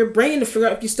raking your brain to figure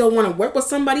out if you still want to work with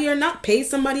somebody or not, pay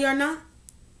somebody or not.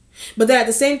 But then at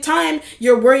the same time,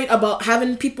 you're worried about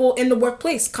having people in the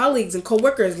workplace, colleagues and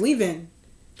co-workers leaving,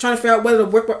 trying to figure out whether to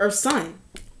work with Earth sign.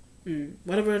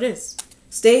 Whatever it is.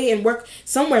 Stay and work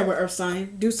somewhere with Earth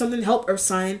sign. Do something, help Earth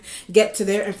sign get to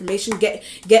their information.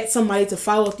 Get somebody to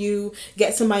follow with you.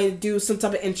 Get somebody to do some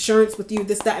type of insurance with you.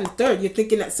 This, that, and the third. You're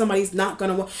thinking that somebody's not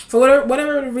gonna work for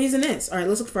whatever the reason is. All right,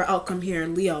 let's look for our outcome here,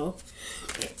 Leo.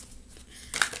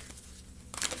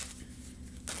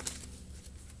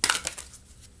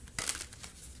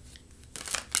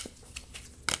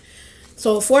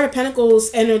 So Four of Pentacles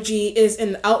energy is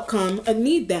an outcome.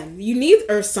 Need them. You need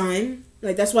Earth sign.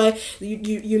 Like that's why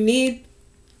you need,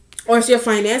 or it's your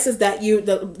finances that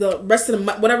the rest of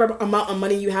the whatever amount of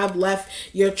money you have left,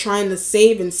 you're trying to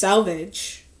save and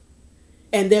salvage,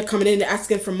 and they're coming in and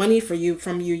asking for money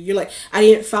from you. You're like, I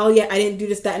didn't file yet. I didn't do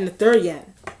this, that, and the third yet.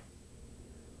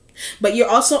 But you're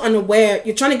also unaware.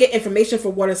 You're trying to get information for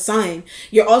water sign.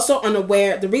 You're also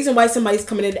unaware. The reason why somebody's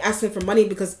coming in asking for money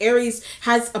because Aries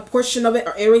has a portion of it,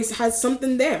 or Aries has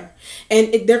something there,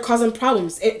 and they're causing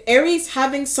problems. Aries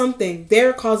having something,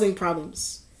 they're causing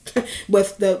problems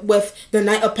with the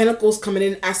Knight of Pentacles coming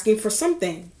in asking for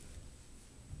something.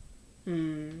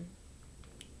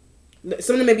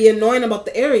 Something may be annoying about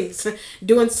the Aries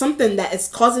doing something that is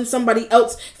causing somebody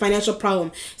else financial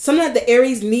problem. Something that the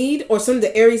Aries need, or something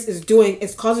the Aries is doing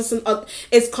is causing some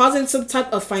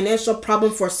type of financial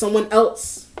problem for someone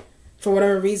else for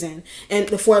whatever reason. And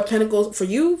the Four of Pentacles for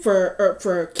you,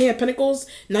 for King of Pentacles,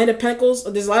 Knight of Pentacles,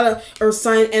 there's a lot of Earth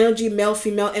sign energy, male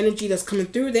female energy that's coming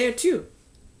through there too,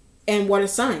 and water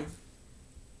sign.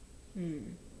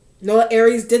 No,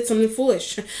 Aries did something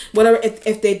foolish. Whatever,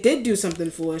 if they did do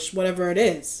something foolish, whatever it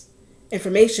is.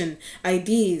 Information,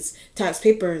 IDs, tax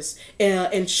papers,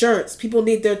 insurance. People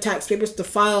need their tax papers to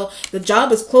file. The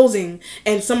job is closing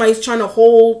and somebody's trying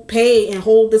to pay and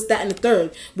hold this, that, and the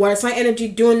third. Water sign energy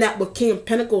doing that with King of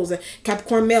Pentacles,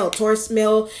 Capricorn male, Taurus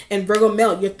male, and Virgo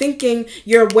male.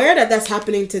 You're aware that that's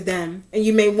happening to them. And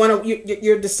you may want to,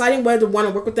 you're deciding whether to want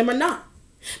to work with them or not.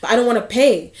 But I don't want to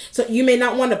pay. So you may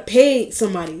not want to pay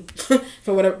somebody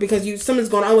for whatever, because something's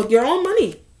going on with your own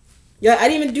money. Yeah, I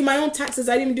didn't even do my own taxes.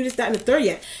 I didn't even do this, that, and the third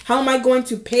yet. How am I going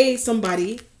to pay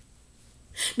somebody?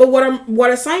 But what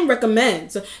water sign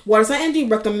recommends, water sign energy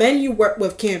recommend you work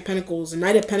with King of Pentacles,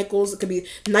 Knight of Pentacles. It could be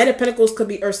Knight of Pentacles, could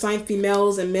be Earth sign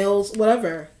females and males,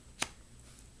 whatever.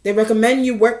 They recommend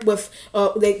you work with.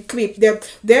 They could be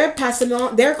they're passing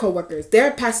on their coworkers.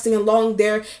 They're passing along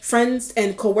their friends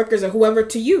and coworkers or whoever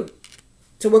to you,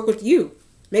 to work with you,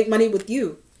 make money with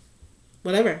you,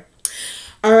 whatever.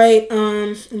 All right,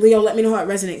 Leo, let me know how it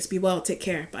resonates. Be well. Take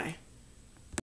care. Bye.